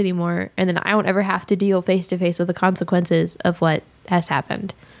not friends anymore, and then I won't ever have to deal face to face with the consequences of what has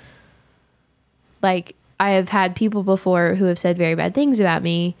happened. Like, I have had people before who have said very bad things about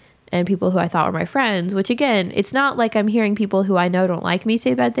me, and people who I thought were my friends, which again, it's not like I'm hearing people who I know don't like me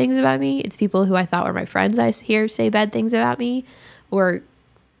say bad things about me. It's people who I thought were my friends I hear say bad things about me or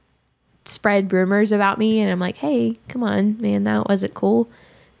spread rumors about me. And I'm like, hey, come on, man, that wasn't cool.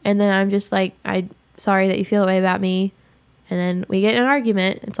 And then I'm just like, I'm sorry that you feel that way about me. And then we get in an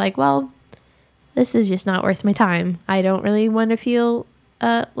argument. It's like, well, this is just not worth my time. I don't really want to feel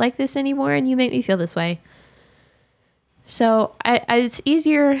like this anymore, and you make me feel this way. So it's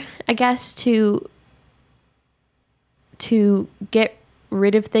easier, I guess, to get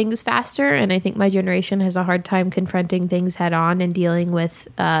rid of things faster. And I think my generation has a hard time confronting things head on and dealing with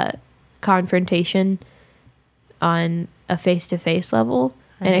confrontation on a face-to-face level.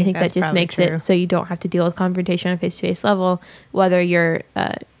 And I think that that's just probably makes true. it so you don't have to deal with confrontation on a face-to-face level, whether you're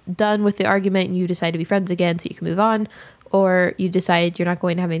done with the argument and you decide to be friends again so you can move on, or you decide you're not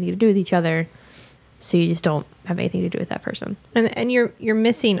going to have anything to do with each other, so you just don't have anything to do with that person. And you're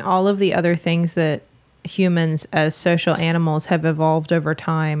missing all of the other things that humans as social animals have evolved over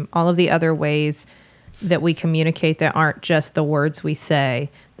time, all of the other ways that we communicate that aren't just the words we say,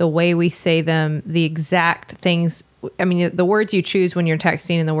 the way we say them, the exact things. I mean, the words you choose when you're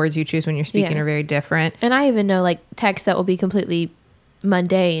texting and the words you choose when you're speaking Yeah. are very different. And I even know, like, texts that will be completely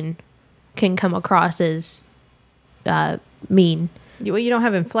mundane can come across as mean. You don't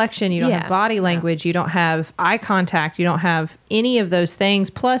have inflection, you don't Yeah. have body language, you don't have eye contact, you don't have any of those things.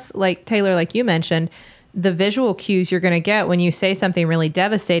 Plus, like Taylor, like you mentioned, the visual cues you're going to get when you say something really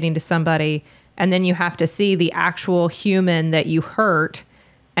devastating to somebody And then you have to see the actual human that you hurt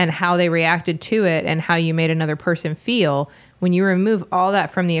and how they reacted to it and how you made another person feel. When you remove all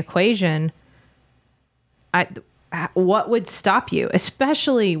that from the equation, what would stop you,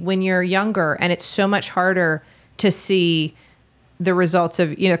 especially when you're younger and it's so much harder to see the results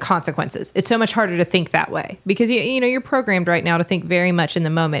of, consequences. It's so much harder to think that way because, you're programmed right now to think very much in the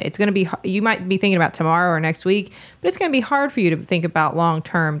moment. It's going to be, you might be thinking about tomorrow or next week, but it's going to be hard for you to think about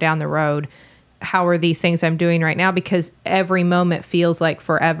long-term down the road. How are these things I'm doing right now? Because every moment feels like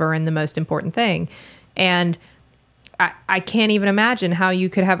forever and the most important thing. And I can't even imagine how you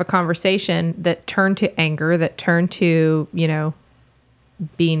could have a conversation that turned to anger, that turned to,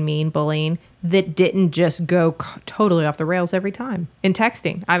 being mean, bullying, that didn't just go totally off the rails every time in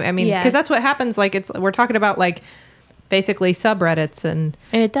texting. I mean, because that's what happens. Like we're talking about like basically subreddits and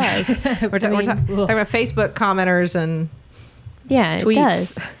it does. we're talking about Facebook commenters and tweets. It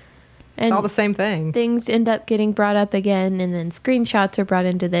does. It's all the same thing. Things end up getting brought up again, and then screenshots are brought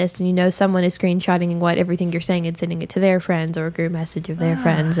into this, and someone is screenshotting everything you're saying and sending it to their friends or a group message of their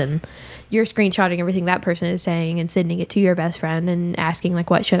friends, and you're screenshotting everything that person is saying and sending it to your best friend and asking like,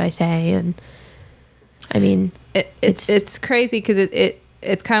 what should I say? And I mean, it's crazy because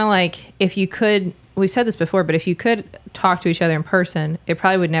it's kind of like if you could. We've said this before, but if you could talk to each other in person, it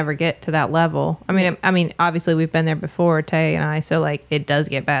probably would never get to that level. I mean, obviously we've been there before, Tay and I, so like it does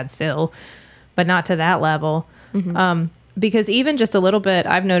get bad still, but not to that level. Mm-hmm. Because even just a little bit,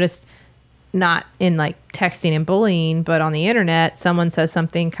 I've noticed, not in like texting and bullying, but on the internet, someone says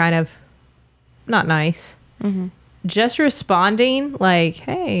something kind of not nice. Mm-hmm. Just responding like,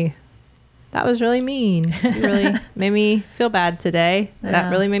 hey, that was really mean. You really made me feel bad today. Yeah.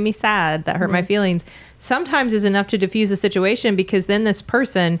 That really made me sad. That hurt my feelings. Sometimes is enough to diffuse the situation, because then this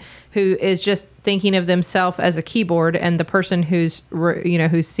person who is just thinking of themselves as a keyboard and the person who's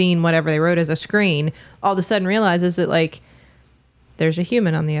seen whatever they wrote as a screen, all of a sudden realizes that like there's a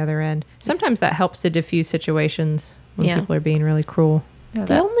human on the other end. Sometimes that helps to diffuse situations when people are being really cruel.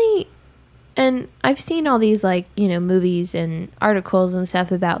 Yeah, and I've seen all these like, movies and articles and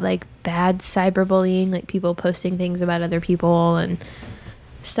stuff about like bad cyberbullying, like people posting things about other people and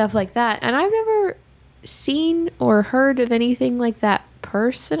stuff like that. And I've never seen or heard of anything like that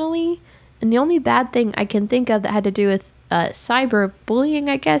personally. And the only bad thing I can think of that had to do with cyberbullying,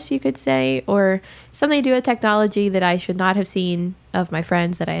 I guess you could say, or something to do with technology that I should not have seen of my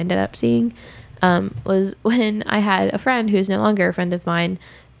friends that I ended up seeing, was when I had a friend who's no longer a friend of mine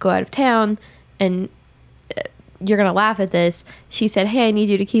go out of town, and you're gonna laugh at this. She said, hey, I need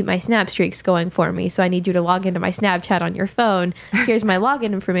you to keep my snap streaks going for me, so I need you to log into my Snapchat on your phone. Here's my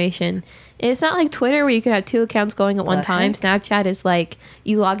login information. And it's not like Twitter where you can have two accounts going at one time. Snapchat is like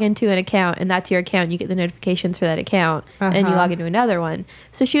you log into an account and that's your account. You get the notifications for that account, and then you log into another one.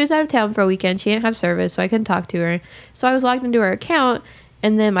 So she was out of town for a weekend. She didn't have service, so I couldn't talk to her. So I was logged into her account,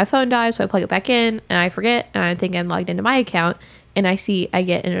 and then my phone dies, so I plug it back in, and I forget, and I think I'm logged into my account. And I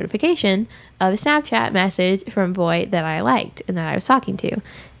get a notification of a Snapchat message from a boy that I liked and that I was talking to,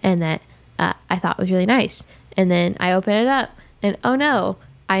 and that I thought was really nice. And then I open it up, and oh no,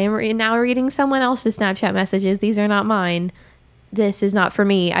 I am now reading someone else's Snapchat messages. These are not mine. This is not for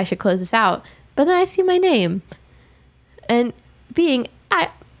me. I should close this out. But then I see my name, and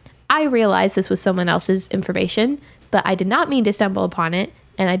I realized this was someone else's information, but I did not mean to stumble upon it,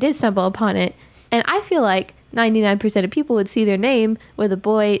 and I did stumble upon it. And I feel like 99% of people would see their name with a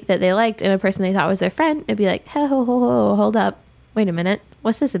boy that they liked and a person they thought was their friend and be like, hold up, wait a minute,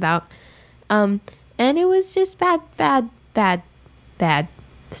 what's this about? And it was just bad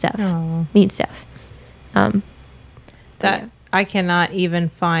stuff. Aww. Mean stuff. I cannot even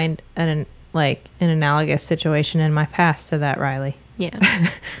find an analogous situation in my past to that, Riley. Yeah.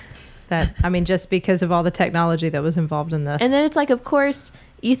 Just because of all the technology that was involved in this. And then it's like, of course,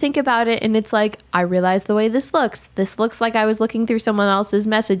 you think about it and it's like, I realize the way this looks. This looks like I was looking through someone else's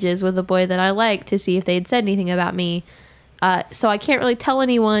messages with a boy that I liked to see if they'd said anything about me. So I can't really tell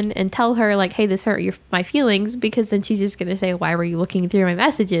anyone and tell her like, hey, this hurt my feelings, because then she's just going to say, why were you looking through my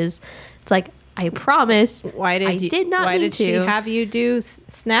messages? It's like, I promise. Why did she have you do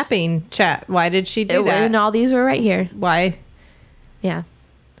snapping chat? Why did she do that? And all these were right here. Why? Yeah.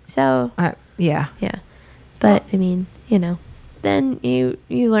 So. Yeah. Yeah. But then you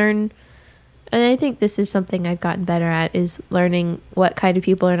learn, and I think this is something I've gotten better at, is learning what kind of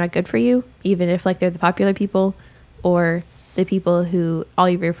people are not good for you, even if like they're the popular people or the people who all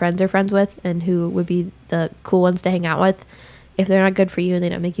of your friends are friends with and who would be the cool ones to hang out with. If they're not good for you and they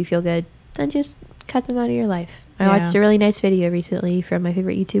don't make you feel good, then just cut them out of your life. I watched a really nice video recently from my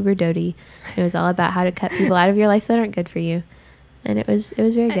favorite YouTuber, Dodie. It was all about how to cut people out of your life that aren't good for you, and it was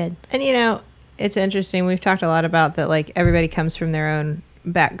very good. And it's interesting. We've talked a lot about that, like everybody comes from their own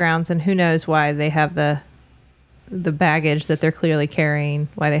backgrounds, and who knows why they have the baggage that they're clearly carrying,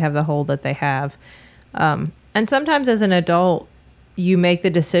 why they have the hold that they have. And sometimes as an adult, you make the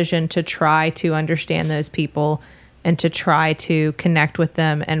decision to try to understand those people and to try to connect with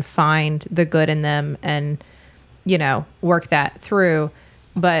them and find the good in them and, you know, work that through.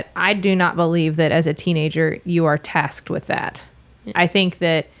 But I do not believe that as a teenager, you are tasked with that. Yeah. I think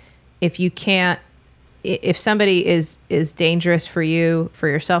that if somebody is dangerous for you, for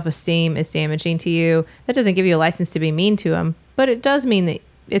your self-esteem, is damaging to you, that doesn't give you a license to be mean to them. But it does mean that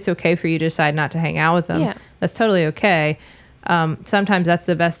it's okay for you to decide not to hang out with them. Yeah. That's totally okay. Sometimes that's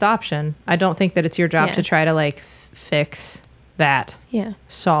the best option. I don't think that it's your job to try to like fix that. Yeah.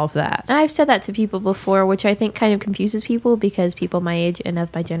 Solve that. And I've said that to people before, which I think kind of confuses people because people my age and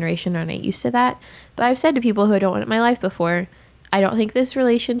of my generation are not used to that. But I've said to people who I don't want in my life before, I don't think this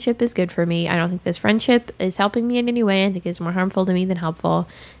relationship is good for me. I don't think this friendship is helping me in any way. I think it's more harmful to me than helpful.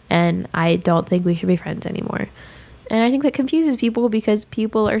 And I don't think we should be friends anymore. And I think that confuses people because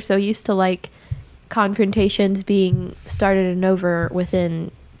people are so used to like confrontations being started and over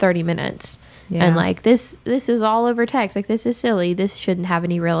within 30 minutes. Yeah. And like this is all over text. Like this is silly. This shouldn't have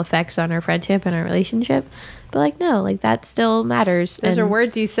any real effects on our friendship and our relationship. But like no, like that still matters. Those are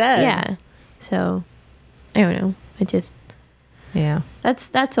words you said. Yeah. So I don't know. I just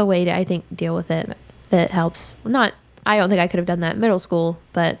That's a way to I think deal with it that helps. I don't think I could have done that in middle school,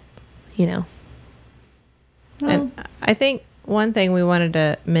 but you know. And I think one thing we wanted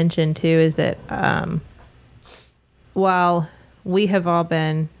to mention too is that while we have all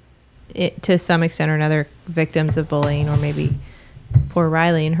been to some extent or another victims of bullying, or maybe poor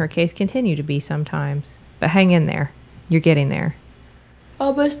Riley in her case continue to be sometimes, but hang in there. You're getting there.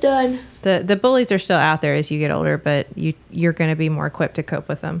 Almost done. The bullies are still out there as you get older, but you're going to be more equipped to cope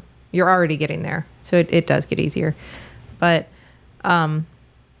with them. You're already getting there, so it does get easier. But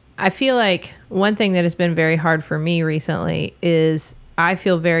I feel like one thing that has been very hard for me recently is I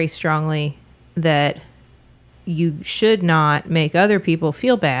feel very strongly that you should not make other people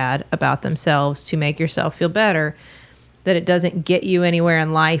feel bad about themselves to make yourself feel better, that it doesn't get you anywhere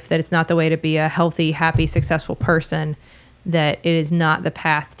in life, that it's not the way to be a healthy, happy, successful person, that it is not the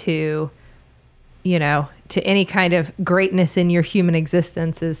path to, you know, to any kind of greatness in your human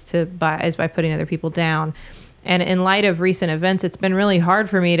existence is by putting other people down. And in light of recent events, it's been really hard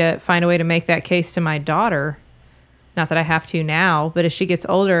for me to find a way to make that case to my daughter. Not that I have to now, but as she gets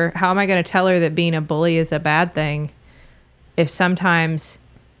older, how am I going to tell her that being a bully is a bad thing if sometimes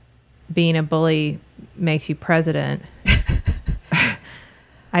being a bully makes you president?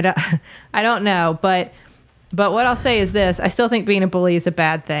 I don't know, but what I'll say is this: I still think being a bully is a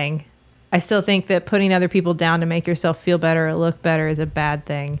bad thing. I still think that putting other people down to make yourself feel better or look better is a bad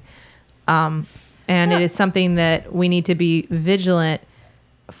thing. And it is something that we need to be vigilant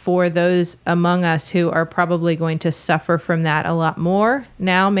for those among us who are probably going to suffer from that a lot more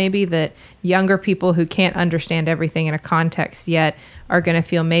now. Maybe that younger people who can't understand everything in a context yet are going to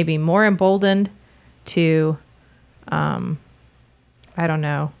feel maybe more emboldened to, I don't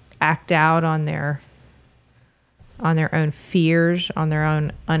know, act out on their own fears, on their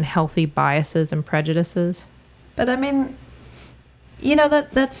own unhealthy biases and prejudices. But I mean, you know,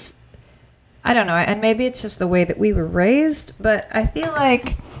 that's, I don't know, and maybe it's just the way that we were raised, but I feel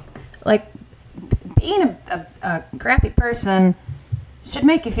like being a crappy person should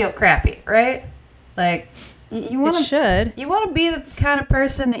make you feel crappy, right? Like you want to be the kind of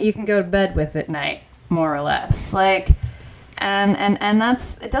person that you can go to bed with at night, more or less. Like, and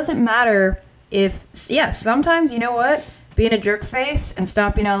that's, it doesn't matter if, sometimes, you know what, being a jerk face and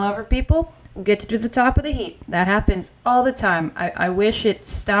stomping all over people will get you to the top of the heap. That happens all the time. I wish it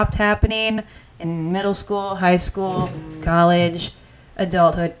stopped happening in middle school, high school, college,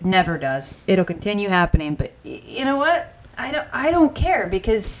 adulthood. Never does. It'll continue happening. But you know what? I don't care,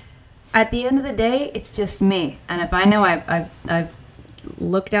 because at the end of the day, it's just me. And if I know I've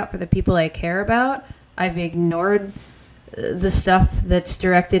looked out for the people I care about, I've ignored the stuff that's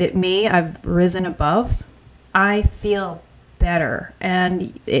directed at me, I've risen above, I feel better.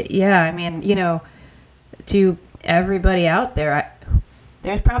 And I mean, you know, to everybody out there,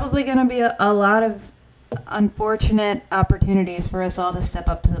 there's probably going to be a lot of unfortunate opportunities for us all to step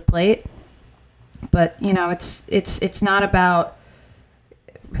up to the plate. But you know, it's not about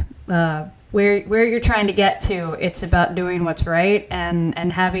where you're trying to get to. It's about doing what's right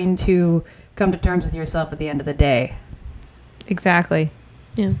and having to come to terms with yourself at the end of the day. Exactly.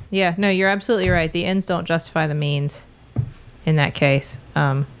 Yeah. Yeah. No, you're absolutely right. The ends don't justify the means in that case.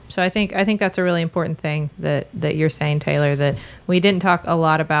 So I think that's a really important thing that you're saying, Taylor, that we didn't talk a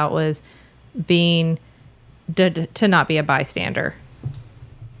lot about was being to not be a bystander.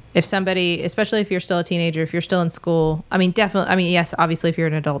 If somebody, especially if you're still a teenager, if you're still in school, yes, obviously if you're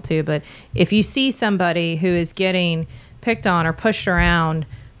an adult too, but if you see somebody who is getting picked on or pushed around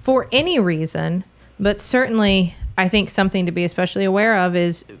for any reason, but certainly I think something to be especially aware of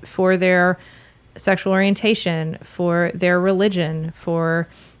is for their sexual orientation, for their religion, for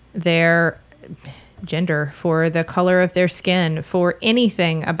their gender, for the color of their skin, for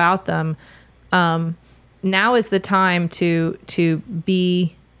anything about them. Now is the time to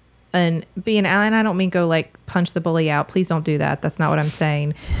be an ally. And I don't mean go like punch the bully out. Please don't do that. That's not what I'm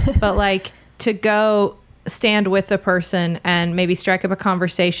saying. But like to go stand with the person and maybe strike up a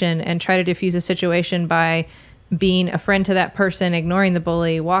conversation and try to diffuse a situation by being a friend to that person, ignoring the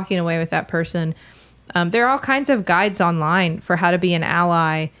bully, walking away with that person. There are all kinds of guides online for how to be an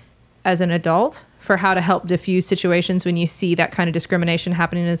ally as an adult, for how to help diffuse situations when you see that kind of discrimination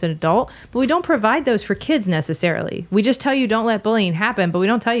happening as an adult. But we don't provide those for kids necessarily. We just tell you don't let bullying happen, but we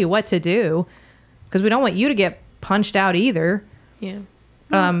don't tell you what to do because we don't want you to get punched out either. Yeah.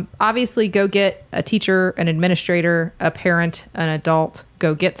 Obviously, go get a teacher, an administrator, a parent, an adult.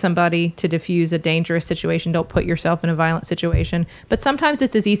 Go get somebody to diffuse a dangerous situation. Don't put yourself in a violent situation. But sometimes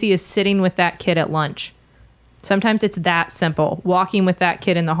it's as easy as sitting with that kid at lunch. Sometimes it's that simple. Walking with that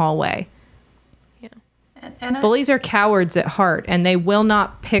kid in the hallway. Bullies are cowards at heart, and they will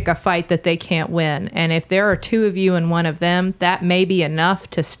not pick a fight that they can't win. And if there are two of you and one of them, that may be enough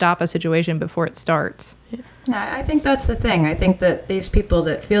to stop a situation before it starts. Yeah, I think that's the thing. I think that these people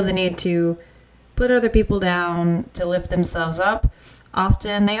that feel the need to put other people down, to lift themselves up,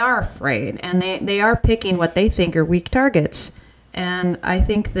 often they are afraid, and they are picking what they think are weak targets. And I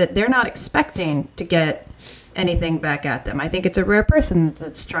think that they're not expecting to get anything back at them. I think it's a rare person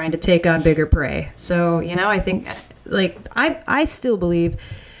that's trying to take on bigger prey. So, I think, I still believe,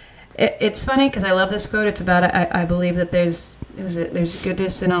 it's funny because I love this quote. It's about, I believe that there's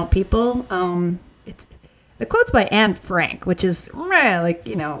goodness in all people. The quote's by Anne Frank, which is,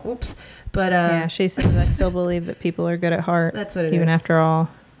 oops. But, yeah, she says, I still believe that people are good at heart. That's what it even is. After all.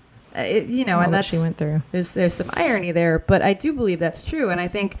 And that's she went through. There's some irony there, but I do believe that's true. And I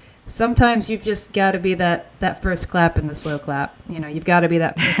think sometimes you've just got to be that first clap in the slow clap. You've got to be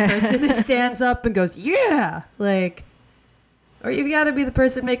that first person that stands up and goes, yeah, or you've got to be the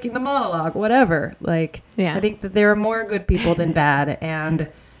person making the monologue, whatever. Yeah. I think that there are more good people than bad, and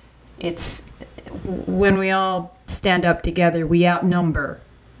it's when we all stand up together, we outnumber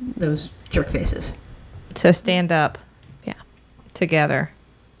those jerk faces. So stand up. Yeah. Together.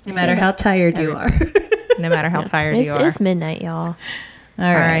 No matter how tired you are. No matter how tired you are. It's midnight, y'all.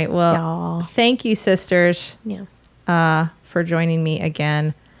 All right. Well, y'all. Thank you, sisters. Yeah. For joining me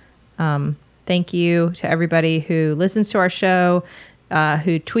again. Thank you to everybody who listens to our show,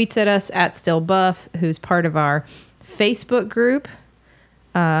 who tweets at us at StillBuff, who's part of our Facebook group,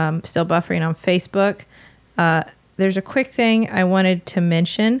 Still Buffering on Facebook. There's a quick thing I wanted to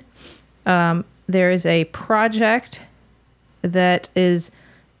mention. There is a project that is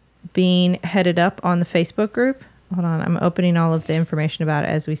being headed up on the Facebook group. Hold on, I'm opening all of the information about it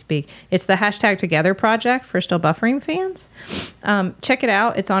as we speak. It's the #Together project for Still Buffering fans. Check it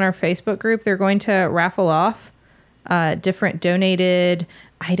out. It's on our Facebook group. They're going to raffle off different donated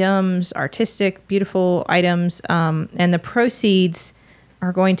items, artistic, beautiful items, and the proceeds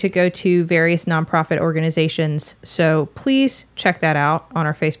are going to go to various nonprofit organizations. So please check that out on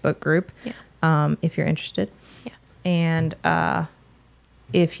our Facebook group if you're interested. Yeah. And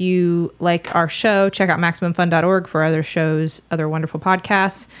if you like our show, check out MaximumFun.org for other shows, other wonderful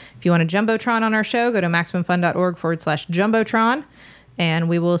podcasts. If you want a Jumbotron on our show, go to MaximumFun.org/Jumbotron, and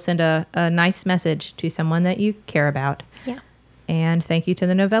we will send a nice message to someone that you care about. Yeah. And thank you to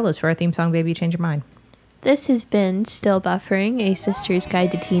the Novellas for our theme song, Baby Change Your Mind. This has been Still Buffering, a sister's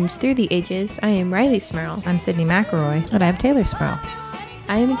guide to teens through the ages. I am Riley Smurl. I'm Sydney McElroy. And I'm Taylor Smurl.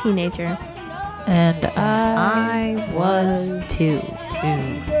 I am a teenager. And I was too.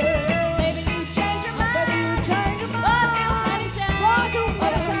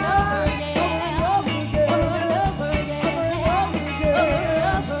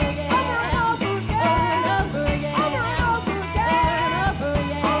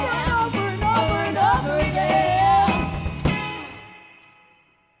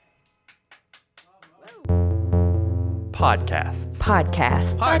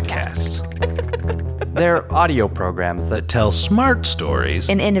 Podcasts. They're audio programs that tell smart stories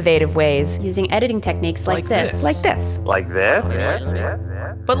in innovative ways, using editing techniques like this. Like this.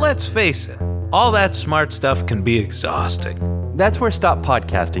 But let's face it, all that smart stuff can be exhausting. That's where Stop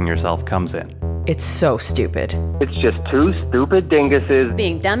Podcasting Yourself comes in. It's so stupid. It's just two stupid dinguses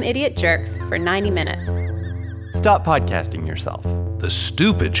being dumb idiot jerks for 90 minutes. Stop podcasting yourself. The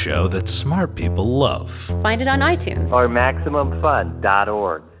stupid show that smart people love. Find it on iTunes or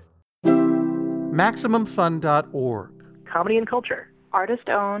MaximumFun.org. MaximumFun.org. Comedy and culture. Artist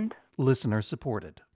owned. Listener supported.